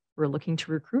we're looking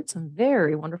to recruit some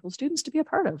very wonderful students to be a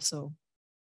part of.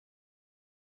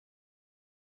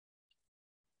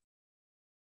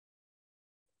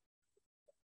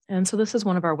 And so this is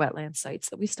one of our wetland sites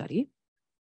that we study.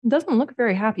 It doesn't look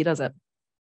very happy, does it?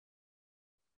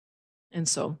 And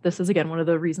so this is, again, one of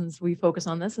the reasons we focus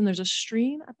on this. And there's a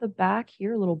stream at the back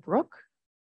here, a little brook.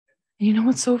 And you know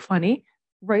what's so funny?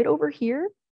 Right over here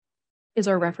is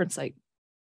our reference site,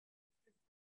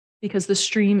 because the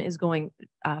stream is going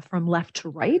from left to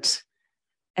right.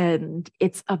 And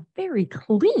it's a very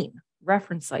clean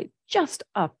reference site just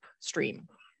upstream.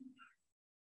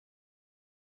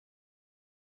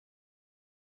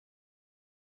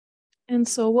 And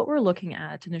so what we're looking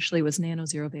at initially was nano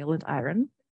zero valent iron,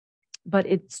 but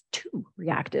it's too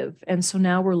reactive. And so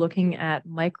now we're looking at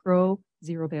micro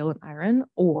zero valent iron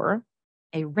or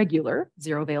a regular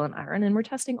zero valent iron, and we're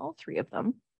testing all three of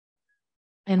them.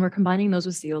 And we're combining those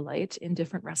with zeolite in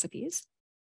different recipes.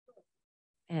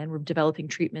 And we're developing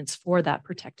treatments for that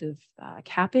protective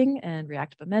capping and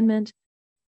reactive amendment.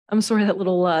 I'm sorry, that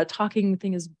little talking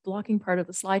thing is blocking part of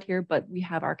the slide here, but we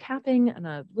have our capping and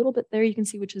a little bit there you can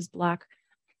see, which is black,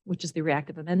 which is the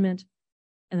reactive amendment,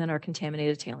 and then our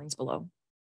contaminated tailings below.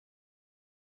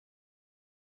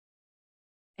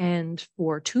 And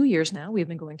for 2 years now, we've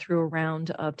been going through a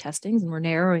round of testings, and we're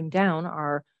narrowing down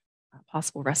our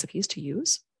possible recipes to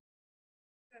use.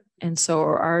 And so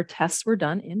our tests were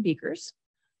done in beakers.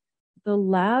 The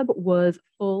lab was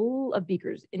full of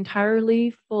beakers,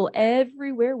 entirely full.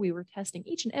 Everywhere we were testing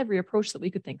each and every approach that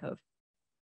we could think of.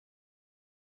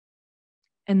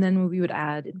 And then we would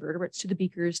add invertebrates to the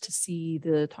beakers to see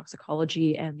the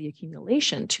toxicology and the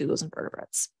accumulation to those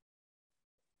invertebrates.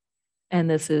 And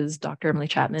this is Dr. Emily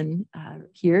Chapman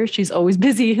here. She's always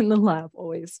busy in the lab,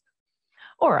 always,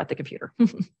 or at the computer.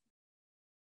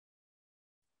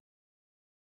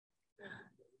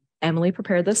 Emily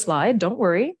prepared this slide. Don't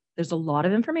worry. There's a lot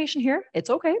of information here. It's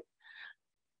okay.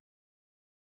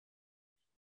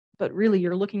 But really,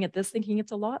 you're looking at this thinking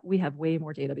it's a lot. We have way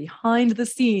more data behind the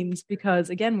scenes because,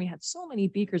 again, we had so many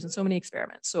beakers and so many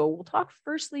experiments. So we'll talk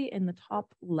firstly in the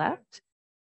top left.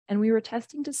 And we were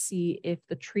testing to see if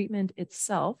the treatment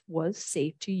itself was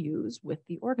safe to use with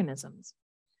the organisms.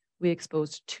 We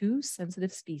exposed 2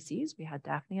 sensitive species. We had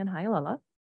Daphne and Hyalella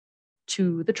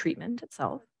to the treatment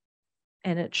itself.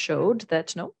 And it showed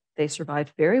that, no, they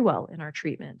survived very well in our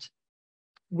treatment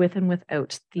with and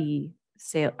without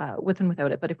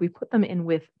it. But if we put them in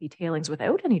with the tailings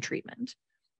without any treatment,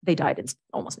 they died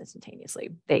almost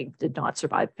instantaneously. They did not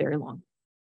survive very long.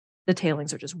 The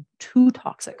tailings are just too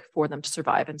toxic for them to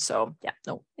survive. And so, yeah,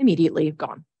 no, immediately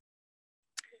gone.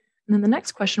 And then the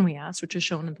next question we asked, which is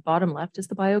shown at the bottom left, is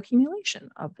the bioaccumulation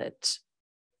of it.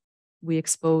 We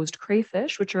exposed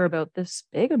crayfish, which are about this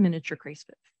big, a miniature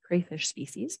crayfish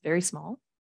species, very small,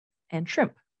 and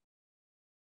shrimp.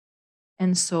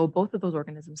 And so both of those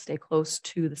organisms stay close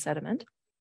to the sediment.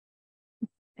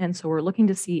 And so we're looking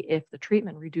to see if the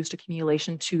treatment reduced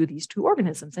accumulation to these 2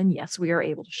 organisms. And yes, we are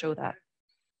able to show that.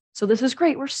 So this is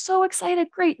great. We're so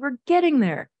excited. Great. We're getting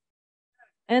there.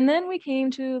 And then we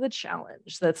came to the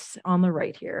challenge that's on the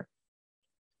right here.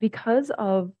 Because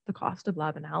of the cost of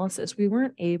lab analysis, we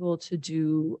weren't able to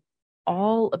do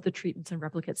all of the treatments and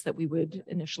replicates that we would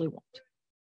initially want.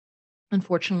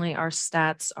 Unfortunately, our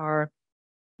stats are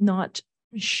not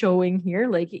showing here.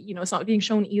 Like, it's not being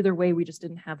shown either way. We just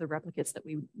didn't have the replicates that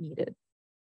we needed.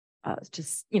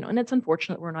 And it's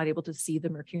unfortunate we're not able to see the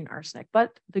mercury and arsenic.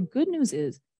 But the good news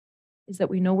is that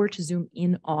we know where to zoom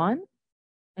in on.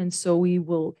 And so we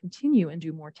will continue and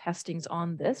do more testings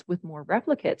on this with more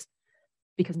replicates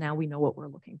because now we know what we're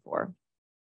looking for.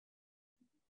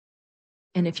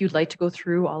 And if you'd like to go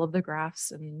through all of the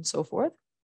graphs and so forth,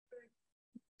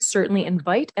 certainly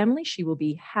invite Emily. She will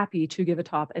be happy to give a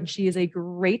talk, and she is a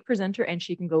great presenter and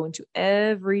she can go into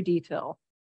every detail.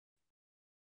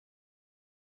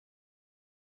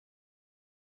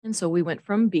 And so we went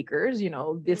from beakers,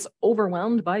 this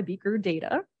overwhelmed by beaker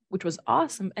data, which was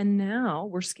awesome. And now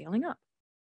we're scaling up.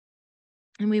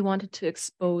 And we wanted to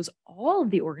expose all of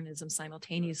the organisms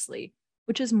simultaneously,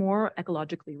 which is more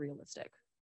ecologically realistic.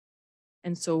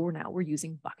 And so we're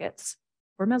using buckets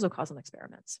for mesocosm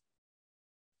experiments.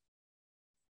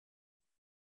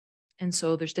 And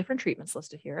so there's different treatments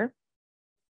listed here.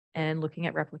 and looking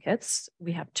at replicates.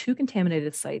 We have 2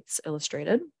 contaminated sites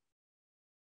illustrated.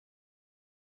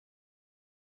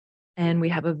 And we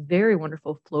have a very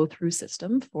wonderful flow-through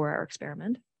system for our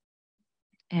experiment.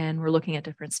 And we're looking at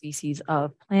different species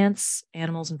of plants,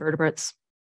 animals, and vertebrates.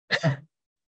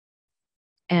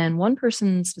 And one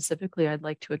person specifically I'd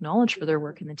like to acknowledge for their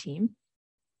work in the team.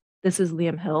 This is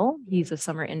Liam Hill. He's a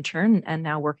summer intern and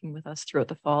now working with us throughout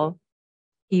the fall.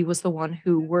 He was the one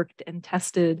who worked and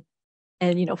tested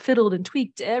and fiddled and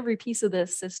tweaked every piece of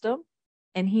this system.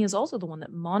 And he is also the one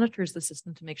that monitors the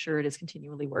system to make sure it is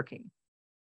continually working.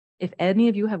 If any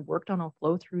of you have worked on a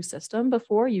flow-through system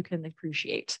before, you can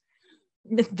appreciate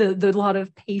the lot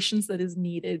of patience that is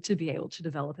needed to be able to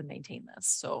develop and maintain this.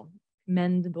 So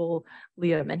commendable,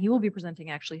 Liam. And he will be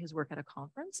presenting actually his work at a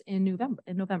conference in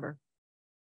November.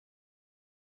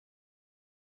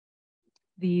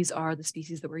 These are the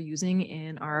species that we're using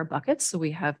in our buckets. So we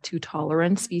have 2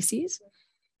 tolerant species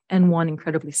and 1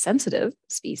 incredibly sensitive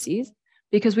species,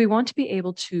 because we want to be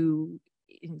able to,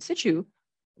 in situ,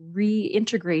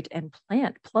 reintegrate and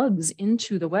plant plugs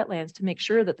into the wetlands to make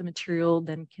sure that the material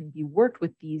then can be worked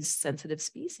with these sensitive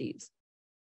species.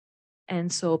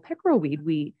 And so pickerelweed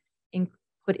we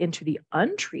put into the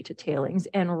untreated tailings,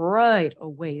 and right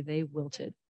away they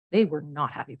wilted. They were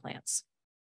not happy plants.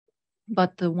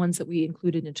 But the ones that we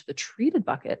included into the treated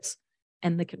buckets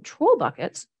and the control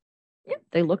buckets,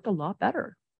 they looked a lot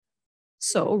better.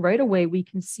 So right away we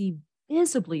can see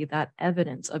visibly that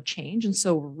evidence of change. And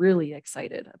so we're really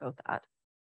excited about that.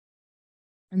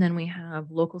 And then we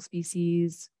have local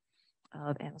species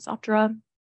of Anisoptera.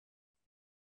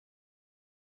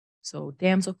 So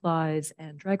damselflies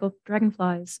and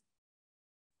dragonflies,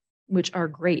 which are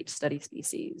great study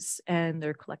species, and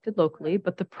they're collected locally.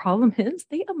 But the problem is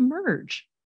they emerge.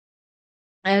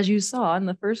 As you saw in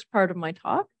the first part of my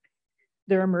talk,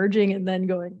 they're emerging and then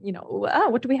going,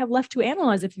 what do we have left to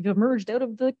analyze if you've emerged out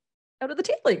of the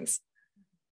tailings?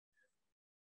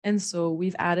 And so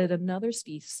we've added another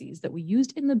species that we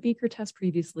used in the beaker test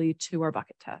previously to our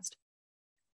bucket test.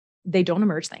 They don't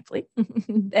emerge, thankfully,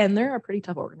 and they're a pretty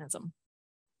tough organism.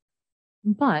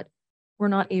 But we're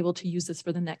not able to use this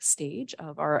for the next stage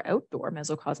of our outdoor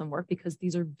mesocosm work because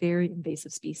these are very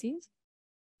invasive species.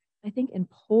 I think in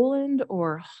Poland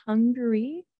or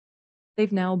Hungary,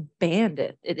 they've now banned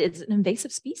it. It is an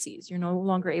invasive species. You're no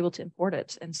longer able to import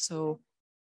it. And so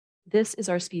this is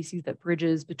our species that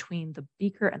bridges between the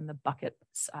beaker and the bucket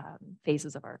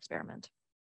phases of our experiment.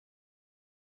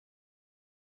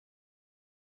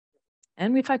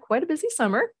 And we've had quite a busy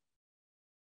summer.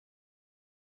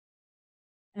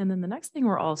 And then the next thing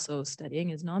we're also studying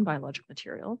is non-biological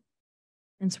material.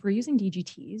 And so we're using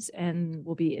DGTs, and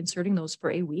we'll be inserting those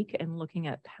for a week and looking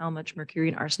at how much mercury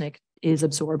and arsenic is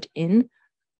absorbed in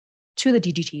to the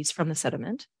DGTs from the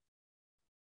sediment.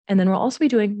 And then we'll also be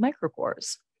doing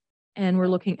micropores. And we're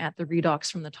looking at the redox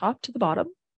from the top to the bottom.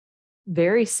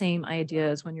 Very same idea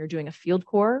as when you're doing a field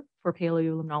core for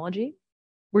paleolimnology.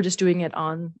 We're just doing it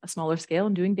on a smaller scale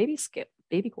and doing baby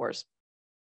cores.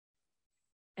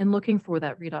 And looking for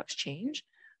that redox change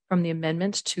from the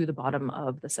amendment to the bottom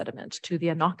of the sediment, to the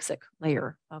anoxic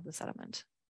layer of the sediment.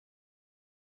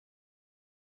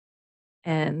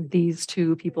 And these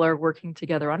 2 people are working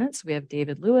together on it. So we have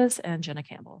David Lewis and Jenna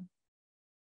Campbell.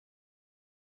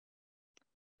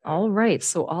 All right,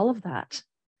 so all of that.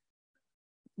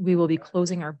 We will be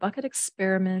closing our bucket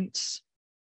experiment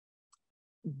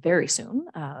very soon.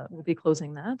 We'll be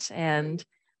closing that. And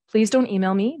please don't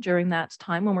email me during that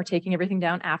time when we're taking everything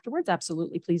down afterwards.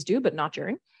 Absolutely, please do, but not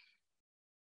during.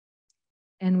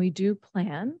 And we do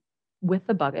plan with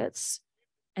the buckets,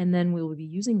 and then we will be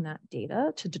using that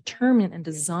data to determine and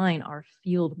design our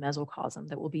field mesocosm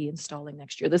that we'll be installing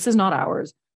next year. This is not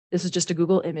ours. This is just a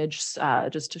Google image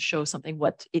just to show something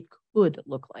what it could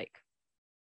look like.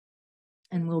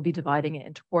 And we'll be dividing it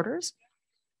into quarters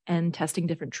and testing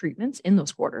different treatments in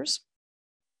those quarters.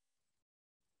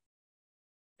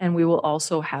 And we will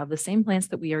also have the same plants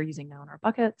that we are using now in our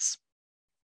buckets,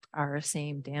 our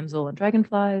same damsel and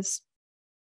dragonflies.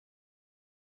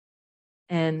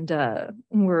 And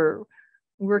we're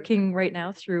working right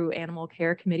now through Animal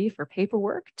Care Committee for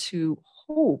paperwork to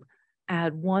hope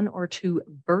add 1 or 2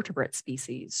 vertebrate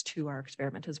species to our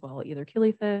experiment as well, either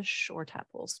killifish or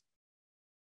tadpoles.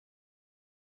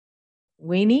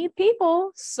 We need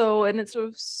people. And it's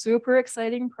a super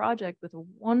exciting project with a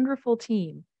wonderful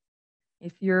team.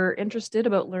 If you're interested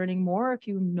about learning more, if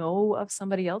you know of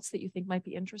somebody else that you think might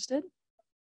be interested,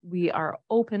 we are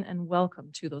open and welcome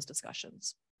to those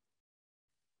discussions.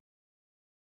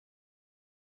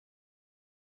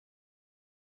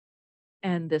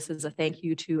 And this is a thank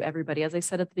you to everybody. As I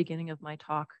said at the beginning of my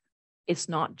talk, It's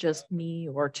not just me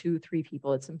or 2-3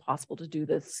 people. It's impossible to do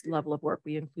this level of work.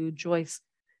 We include Joyce,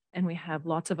 and we have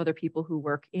lots of other people who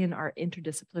work in our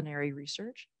interdisciplinary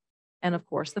research. And of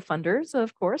course, the funders,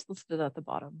 of course, listed at the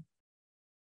bottom.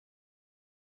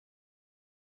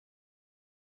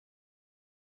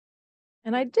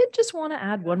 And I did just want to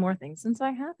add one more thing since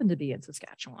I happen to be in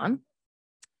Saskatchewan.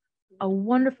 A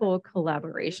wonderful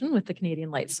collaboration with the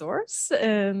Canadian Light Source,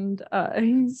 and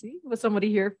see with somebody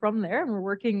here from there, and we're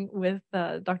working with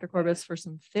Dr. Corbis for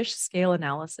some fish scale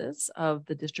analysis of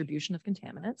the distribution of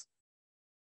contaminants.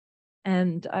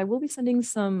 And I will be sending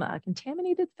some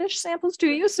contaminated fish samples to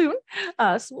you soon.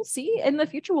 So we'll see in the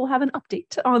future, we'll have an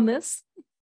update on this.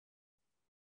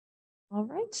 All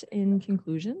right, in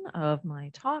conclusion of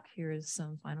my talk, here is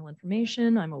some final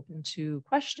information. I'm open to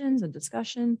questions and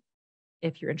discussion.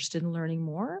 If you're interested in learning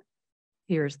more,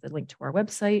 here's the link to our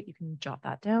website. You can jot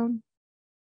that down.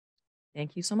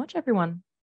 Thank you so much, everyone.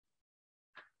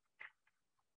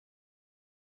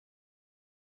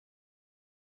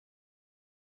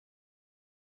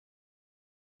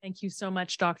 Thank you so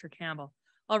much, Dr. Campbell.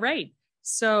 All right,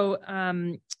 so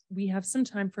we have some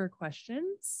time for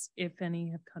questions. If any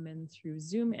have come in through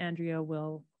Zoom, Andrea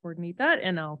will coordinate that,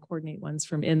 and I'll coordinate ones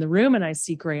from in the room. And I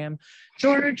see Graham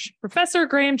George, Professor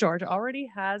Graham George already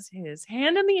has his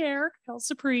hand in the air. Quelle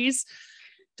surprise.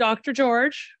 Dr.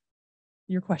 George,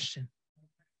 your question.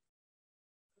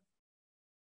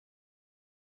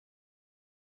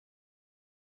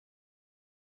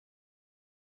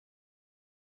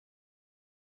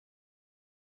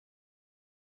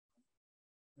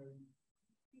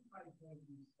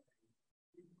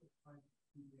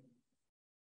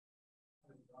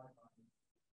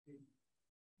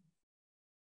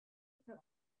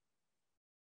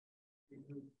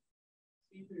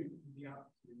 Seafood can be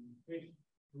up to fish,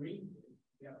 green fish,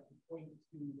 be up to 0.2%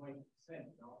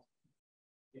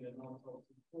 in a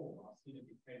non-toxic form,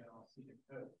 arsenic butane and arsenic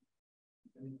coat.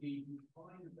 And indeed, you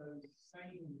find those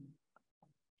same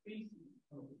species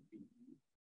of species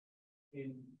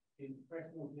in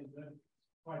freshwater invertebrates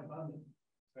quite abundant.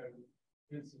 So,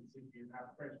 for instance, if you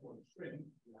have freshwater shrimp,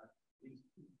 you have these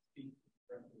species of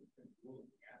freshwater shrimp you're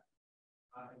looking at,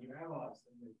 and you analyze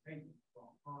them, they take them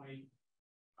from high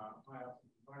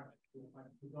arsenic environment, you'll find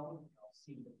predominantly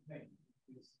arsenic butane,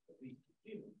 because at least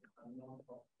in a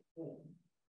non-toxic form,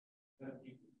 that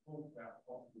you can talk about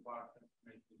possible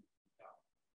biotransformation.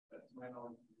 But to my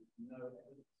knowledge, there's no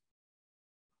evidence.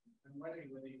 And whether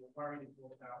you're worried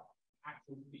about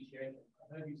actual speciation, I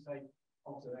heard you say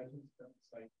observations, don't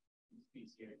say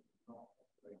speciation, not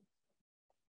observations.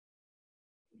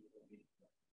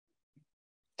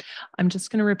 I'm just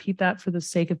going to repeat that for the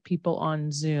sake of people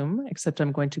on Zoom, except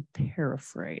I'm going to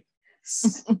paraphrase.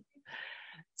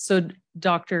 So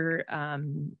Dr.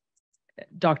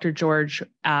 George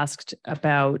asked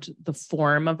about the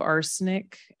form of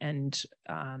arsenic and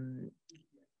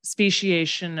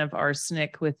speciation of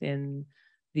arsenic within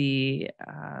the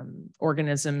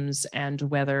organisms, and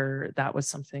whether that was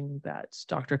something that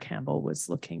Dr. Campbell was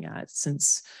looking at,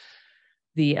 since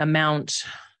the amount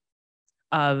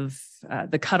of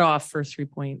the cutoff for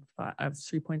 3.5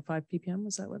 ppm,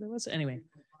 was that what it was? Anyway,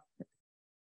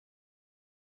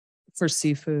 for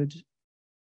seafood.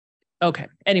 Okay.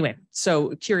 Anyway,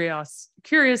 so curious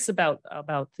about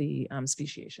the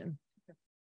speciation.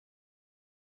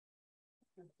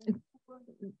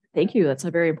 Thank you. That's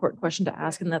a very important question to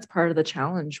ask, and that's part of the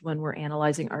challenge when we're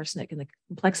analyzing arsenic and the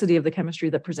complexity of the chemistry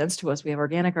that presents to us. We have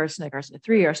organic arsenic, arsenic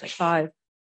 3, arsenic 5.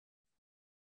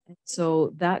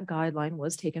 So that guideline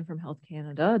was taken from Health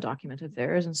Canada, a document of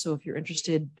theirs. And so if you're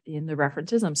interested in the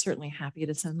references, I'm certainly happy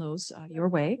to send those your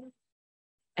way.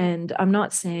 And I'm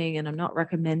not saying, and I'm not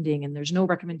recommending, and there's no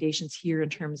recommendations here in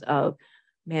terms of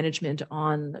management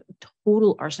on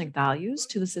total arsenic values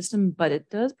to the system, but it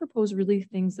does propose really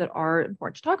things that are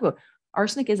important to talk about.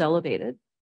 Arsenic is elevated,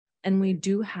 and we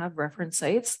do have reference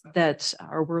sites that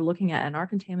we're looking at, and our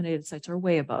contaminated sites are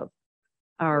way above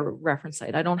our reference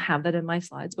site. I don't have that in my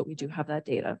slides, but we do have that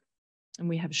data, and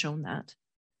we have shown that.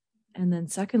 And then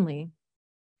secondly,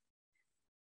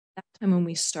 that time when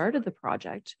we started the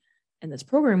project and this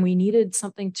program, we needed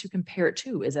something to compare it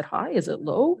to. Is it high? Is it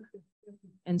low?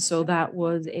 And so that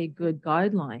was a good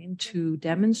guideline to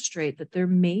demonstrate that there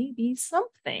may be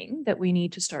something that we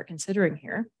need to start considering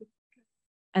here.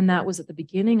 And that was at the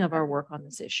beginning of our work on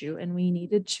this issue. And we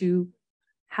needed to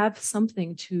have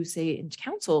something to say in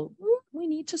council, we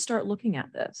need to start looking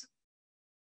at this.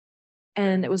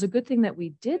 And it was a good thing that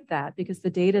we did that, because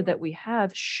the data that we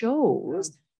have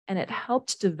shows, and it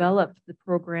helped develop the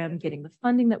program, getting the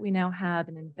funding that we now have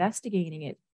and investigating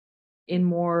it, in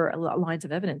more lines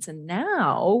of evidence. And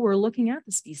now we're looking at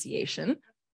the speciation.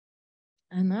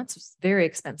 And that's very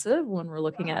expensive when we're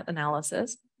looking at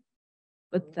analysis.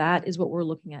 But that is what we're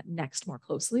looking at next more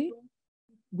closely.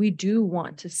 We do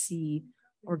want to see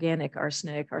organic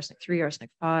arsenic, arsenic 3,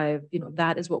 arsenic 5.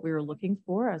 That is what we were looking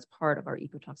for as part of our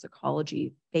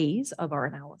ecotoxicology phase of our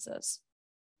analysis.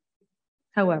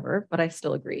 However, but I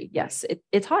still agree, yes,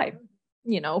 it's high.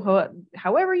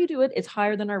 However you do it, it's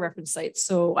higher than our reference sites.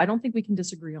 So I don't think we can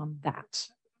disagree on that.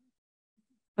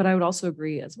 But I would also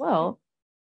agree as well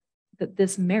that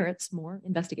this merits more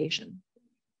investigation.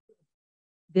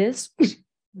 This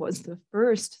was the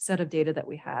first set of data that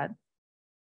we had,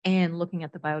 and looking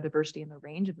at the biodiversity and the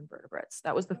range of invertebrates.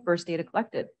 That was the first data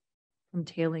collected from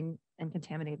tailing and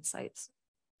contaminated sites.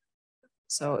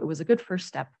 So it was a good first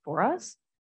step for us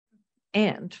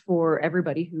and for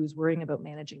everybody who's worrying about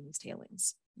managing these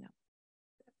tailings. Yeah.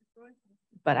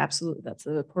 But absolutely, that's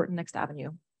an important next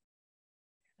avenue.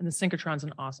 And the synchrotron's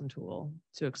an awesome tool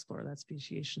to explore that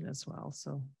speciation as well.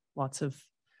 So lots of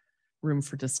room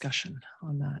for discussion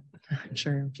on that, I'm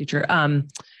sure, in future.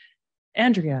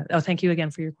 Andrea, thank you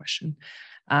again for your question.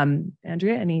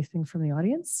 Andrea, anything from the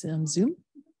audience on Zoom?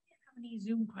 Any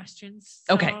Zoom questions?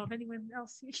 Okay. So if anyone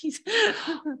else,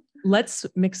 Let's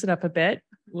mix it up a bit.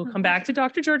 We'll come back to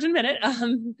Dr. George in a minute.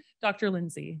 Dr.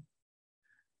 Lindsay.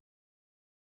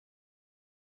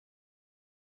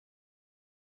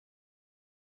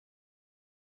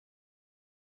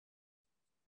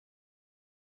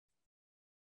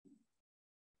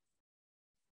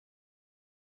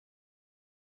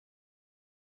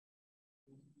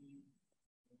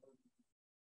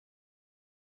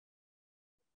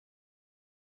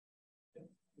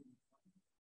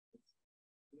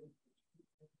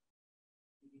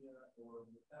 Or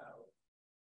without,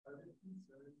 are there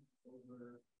concerns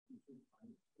over future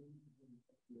climate change and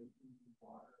fluctuations in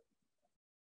water?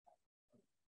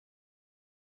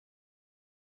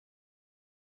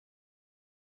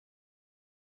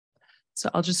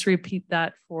 So I'll just repeat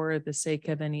that for the sake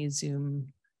of any Zoom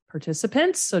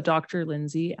participants. So Dr.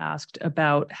 Lindsay asked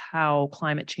about how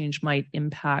climate change might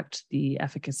impact the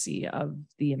efficacy of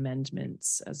the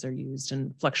amendments as they're used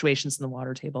and fluctuations in the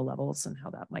water table levels and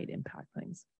how that might impact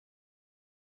things.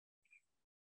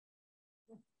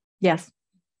 Yes.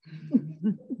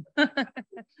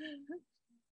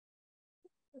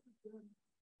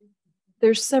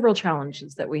 There's several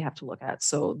challenges that we have to look at.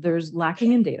 So there's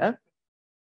lacking in data,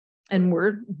 and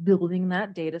we're building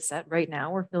that data set right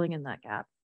now. We're filling in that gap.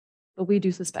 But we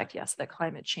do suspect, yes, that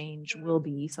climate change will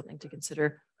be something to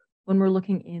consider when we're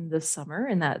looking in the summer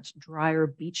in that drier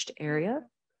beached area.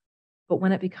 But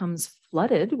when it becomes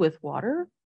flooded with water,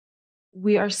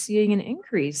 we are seeing an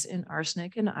increase in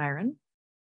arsenic and iron.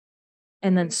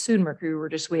 And then soon mercury. We're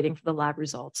just waiting for the lab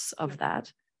results of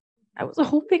that. I was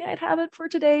hoping I'd have it for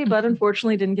today, but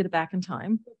unfortunately didn't get it back in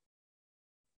time.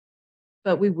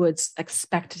 But we would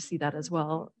expect to see that as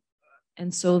well.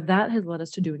 And so that has led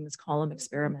us to doing this column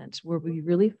experiment where we're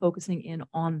really focusing in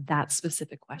on that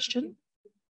specific question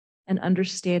and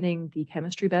understanding the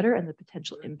chemistry better and the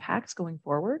potential impacts going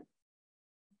forward.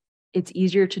 It's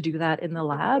easier to do that in the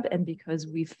lab. And because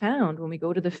we found when we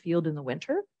go to the field in the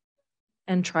winter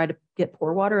and try to get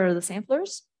pore water out of the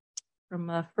samplers from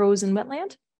a frozen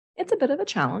wetland, it's a bit of a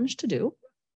challenge to do.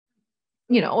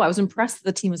 I was impressed that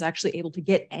the team was actually able to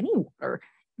get any water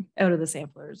out of the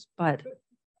samplers, but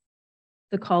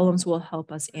the columns will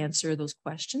help us answer those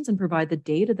questions and provide the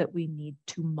data that we need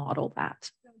to model that.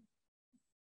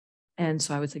 And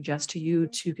so I would suggest to you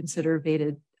to consider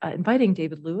inviting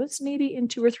David Lewis maybe in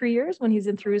 2 or 3 years when he's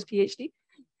in through his PhD,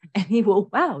 and he will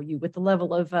wow you with the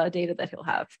level of data that he'll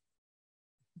have.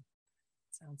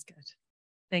 Sounds good.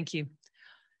 Thank you.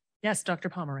 Yes, Dr.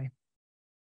 Pomeroy.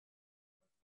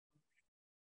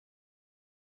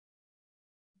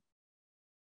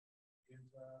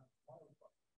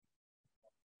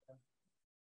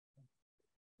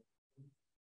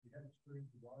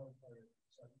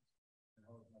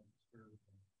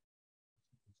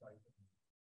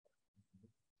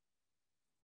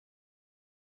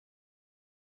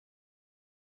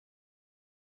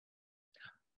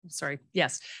 Sorry.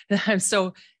 Yes.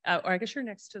 So, or I guess you're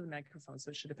next to the microphone, so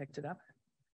it should have picked it up.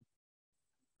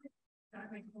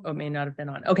 Oh, it may not have been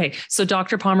on. Okay. So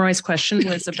Dr. Pomeroy's question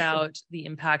was about the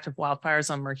impact of wildfires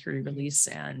on mercury release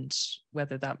and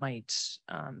whether that might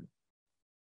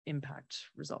impact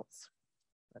results.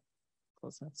 But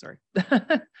close enough. Sorry.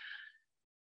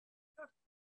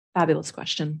 Fabulous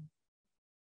question.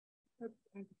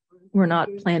 We're not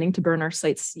planning to burn our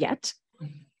sites yet,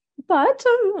 but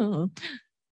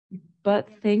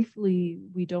thankfully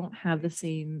we don't have the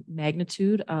same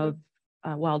magnitude of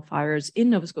wildfires in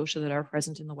Nova Scotia that are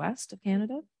present in the west of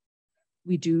Canada.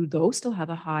 We do, though, still have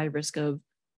a high risk of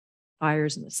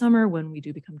fires in the summer when we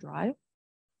do become dry.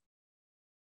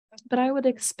 But I would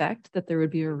expect that there would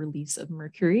be a release of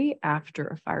mercury after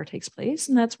a fire takes place,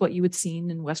 and that's what you would see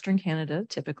in Western Canada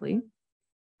typically.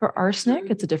 For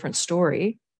arsenic, it's a different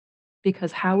story,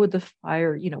 because how would the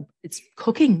fire, it's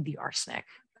cooking the arsenic.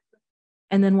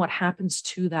 And then what happens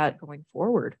to that going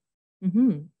forward?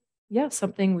 Yeah,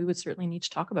 something we would certainly need to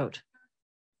talk about.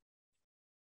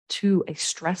 To a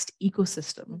stressed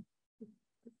ecosystem,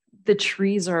 the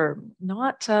trees are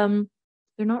not, they're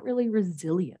not really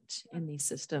resilient in these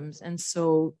systems. And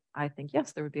so I think,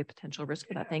 yes, there would be a potential risk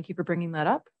for that. Thank you for bringing that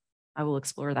up. I will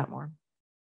explore that more.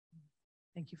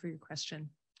 Thank you for your question.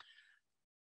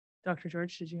 Dr.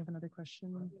 George, did you have another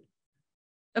question?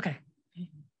 Okay.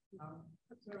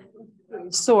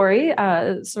 Sorry,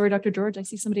 Dr. George, I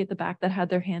see somebody at the back that had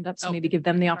their hand up, so maybe give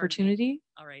them the opportunity.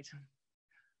 All right.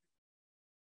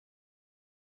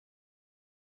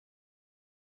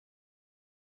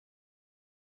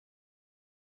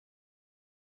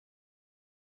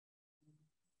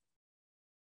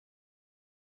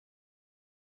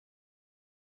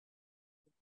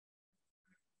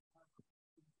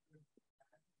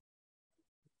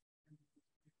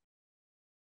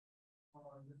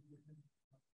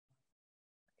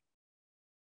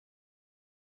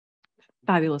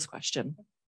 Fabulous question.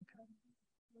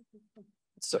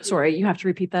 Sorry, you have to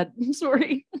repeat that.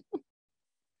 Sorry.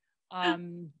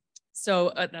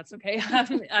 So that's okay.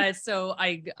 So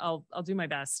I'll do my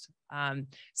best.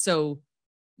 So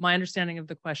my understanding of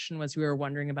the question was we were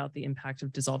wondering about the impact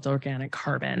of dissolved organic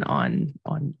carbon on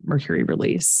mercury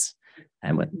release,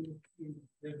 and what.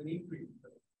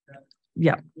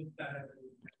 Yeah.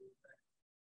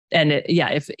 And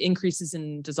if increases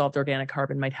in dissolved organic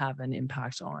carbon might have an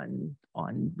impact on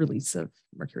release of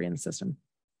mercury in the system.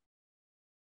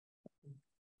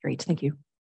 Great, thank you.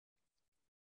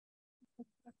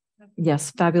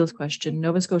 Yes, fabulous question.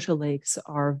 Nova Scotia lakes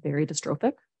are very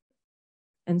dystrophic.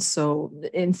 And so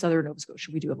in southern Nova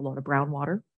Scotia, we do have a lot of brown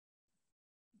water.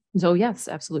 So yes,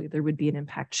 absolutely, there would be an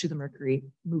impact to the mercury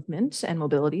movement and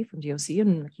mobility from DOC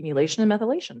and accumulation and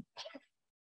methylation.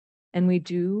 And we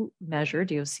do measure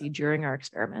DOC during our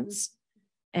experiments.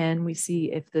 And we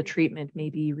see if the treatment may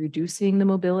be reducing the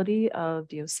mobility of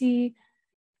DOC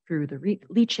through the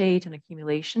leachate and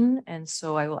accumulation. And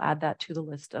so I will add that to the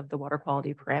list of the water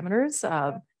quality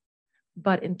parameters.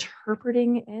 But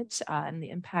interpreting it and the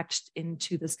impact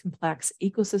into this complex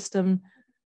ecosystem,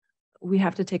 we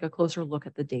have to take a closer look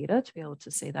at the data to be able to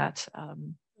say that.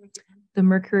 The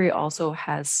mercury also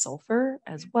has sulfur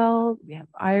as well. We have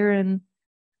iron,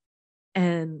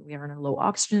 and we are in a low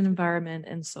oxygen environment.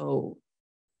 And so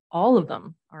all of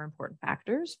them are important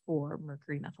factors for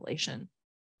mercury methylation.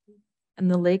 And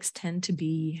the lakes tend to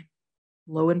be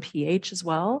low in pH as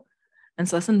well. And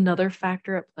so that's another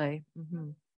factor at play.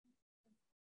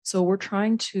 So we're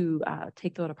trying to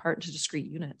take that apart into discrete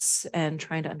units and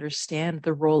trying to understand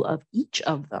the role of each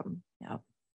of them. Yeah.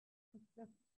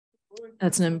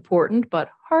 That's an important but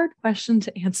hard question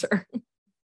to answer.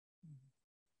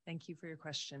 Thank you for your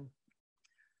question.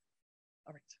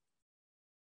 All right.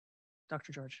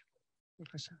 Dr. George, your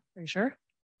question. Are you sure?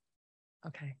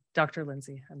 Okay. Dr.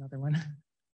 Lindsay, another one.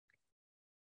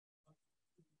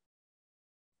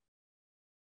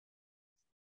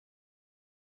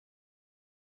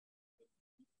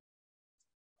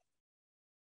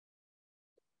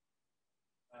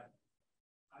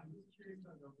 I'm just curious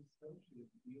on Nova Scotia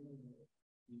dealing with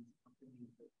these companies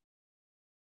that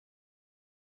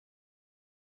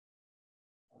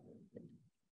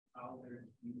how they're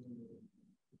dealing with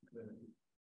the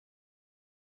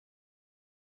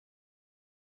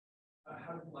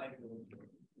how does liability work?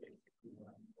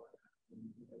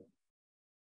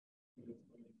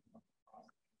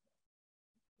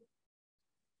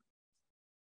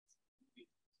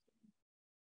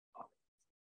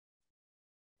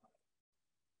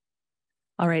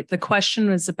 All right. The question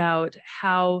was about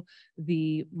how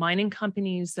the mining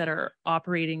companies that are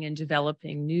operating and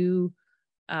developing new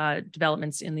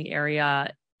developments in the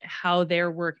area, how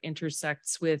their work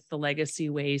intersects with the legacy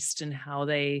waste and how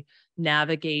they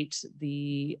navigate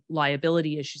the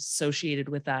liability issues associated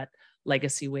with that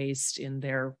legacy waste in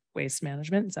their waste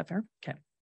management. Is that fair? Okay.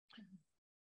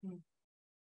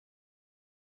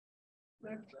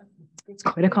 It's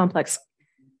quite a complex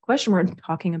question. We're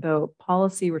talking about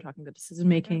policy, we're talking about decision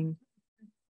making.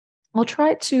 I'll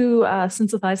try to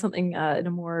simplify something in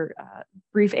a more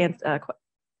brief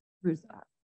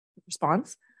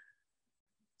response.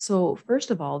 So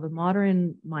first of all, the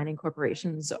modern mining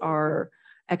corporations are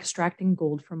extracting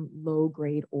gold from low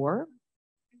grade ore.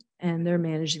 and they're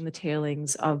managing the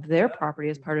tailings of their property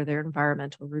as part of their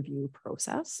environmental review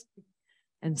process.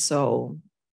 And so,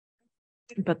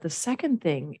 but the second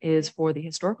thing is for the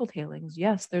historical tailings,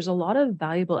 yes, there's a lot of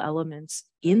valuable elements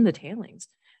in the tailings,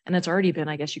 and it's already been,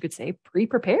 I guess you could say,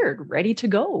 pre-prepared, ready to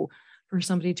go for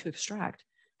somebody to extract.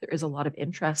 There is a lot of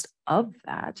interest of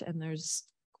that, and there's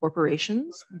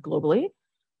corporations globally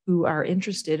who are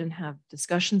interested and have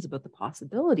discussions about the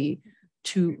possibility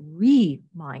to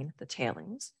re-mine the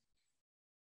tailings.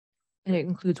 And it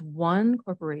includes one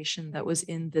corporation that was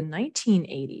in the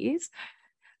 1980s.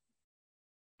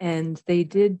 And they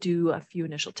did do a few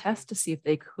initial tests to see if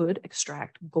they could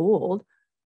extract gold.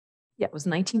 Yeah, it was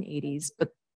 1980s, but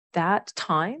that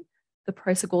time, the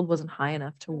price of gold wasn't high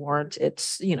enough to warrant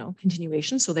its,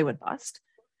 continuation, so they went bust.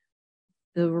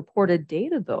 The reported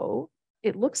data, though,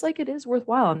 it looks like it is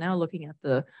worthwhile. Now looking at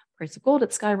the price of gold,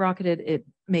 it skyrocketed. It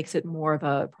makes it more of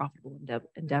a profitable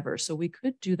endeavor. So we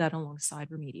could do that alongside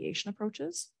remediation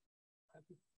approaches.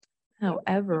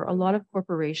 However, a lot of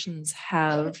corporations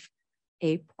have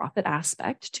a profit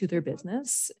aspect to their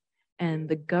business, and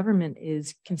the government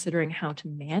is considering how to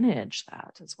manage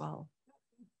that as well.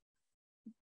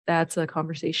 That's a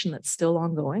conversation that's still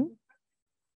ongoing,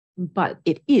 but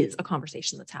it is a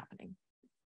conversation that's happening.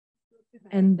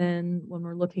 And then when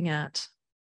we're looking at,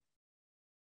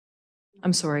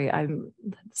 I'm sorry, the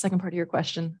second part of your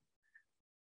question.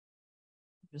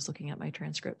 I'm just looking at my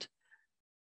transcript.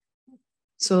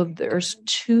 So there's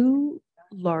two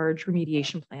large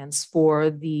remediation plans for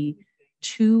the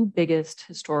two biggest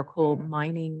historical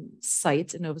mining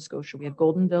sites in Nova Scotia. We have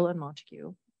Goldenville and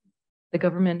Montague. The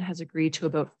government has agreed to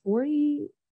about $43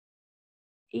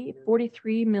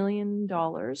 million to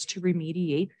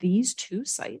remediate these two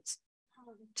sites.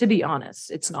 To be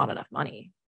honest, it's not enough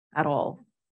money at all,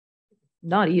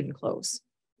 not even close.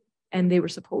 And they were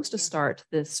supposed to start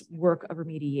this work of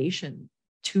remediation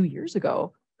 2 years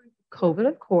ago. COVID,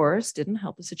 of course, didn't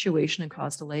help the situation and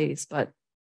caused delays, but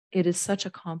it is such a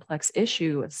complex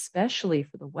issue, especially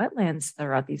for the wetlands that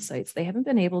are at these sites. They haven't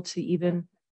been able to even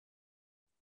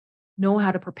know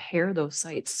how to prepare those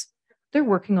sites. They're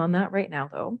working on that right now,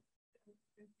 though.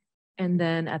 And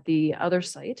then at the other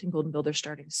site in Goldenville, they're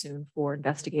starting soon for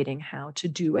investigating how to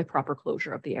do a proper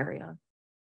closure of the area.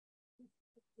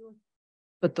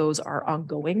 But those are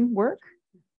ongoing work.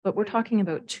 But we're talking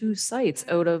about two sites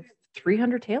out of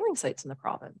 300 tailing sites in the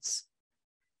province.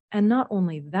 And not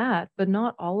only that, but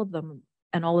not all of them,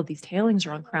 and all of these tailings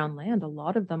are on Crown land. A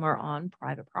lot of them are on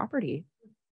private property.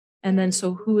 And then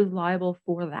so who is liable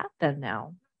for that then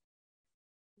now?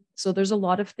 So there's a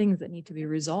lot of things that need to be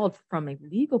resolved from a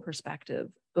legal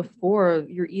perspective before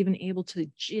you're even able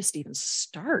to just even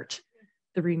start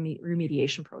the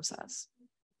remediation process.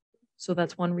 So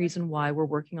that's one reason why we're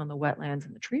working on the wetlands,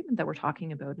 and the treatment that we're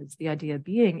talking about is the idea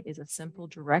being is a simple,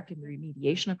 direct and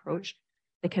remediation approach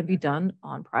that can be done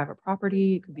on private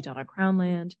property. It could be done on Crown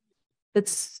land.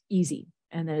 That's easy,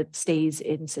 and that it stays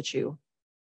in situ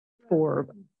for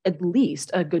at least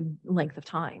a good length of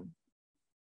time.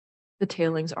 The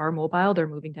tailings are mobile. They're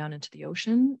moving down into the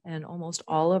ocean, and almost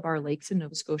all of our lakes in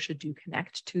Nova Scotia do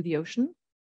connect to the ocean.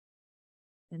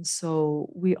 And so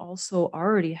we also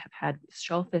already have had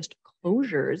shellfish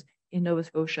closures in Nova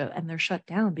Scotia, and they're shut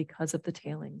down because of the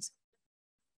tailings.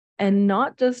 And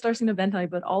not just arsenophenite,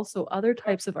 but also other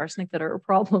types of arsenic that are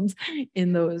problems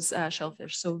in those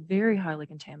shellfish. So very highly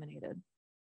contaminated.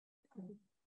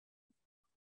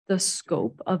 The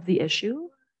scope of the issue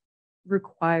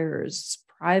requires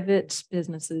private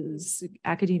businesses,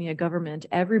 academia, government,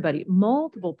 everybody,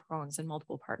 multiple prongs and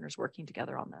multiple partners working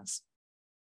together on this.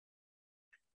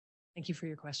 Thank you for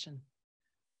your question.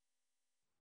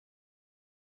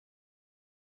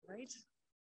 Right.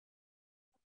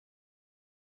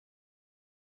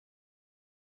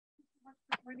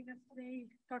 Joining us today,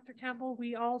 Dr. Campbell.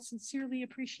 We all sincerely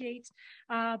appreciate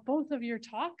both of your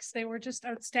talks. They were just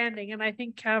outstanding. And I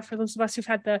think for those of us who've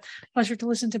had the pleasure to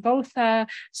listen to both,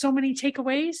 so many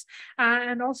takeaways,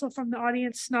 and also from the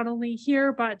audience, not only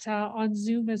here, but on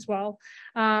Zoom as well.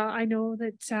 I know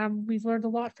that we've learned a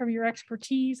lot from your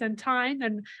expertise and time,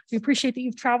 and we appreciate that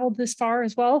you've traveled this far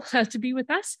as well to be with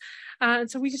us.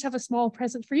 And so we just have a small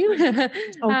present for you.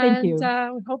 Oh, thank you.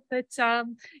 And we hope that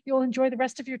you'll enjoy the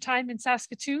rest of your time in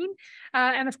Saskatoon.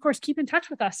 And of course, keep in touch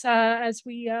with us as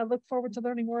we look forward to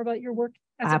learning more about your work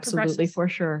as Absolutely, it progresses. for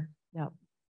sure. Yeah.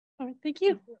 All right, thank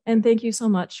you. And thank you so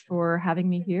much for having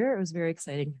me here. It was very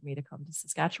exciting for me to come to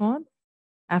Saskatchewan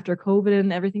after COVID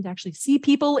and everything, to actually see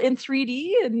people in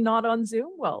 3D and not on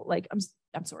Zoom. Well, like,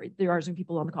 I'm sorry, there are Zoom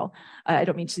people on the call. I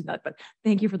don't mean to do that, but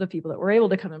thank you for the people that were able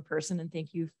to come in person, and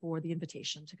thank you for the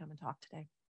invitation to come and talk today.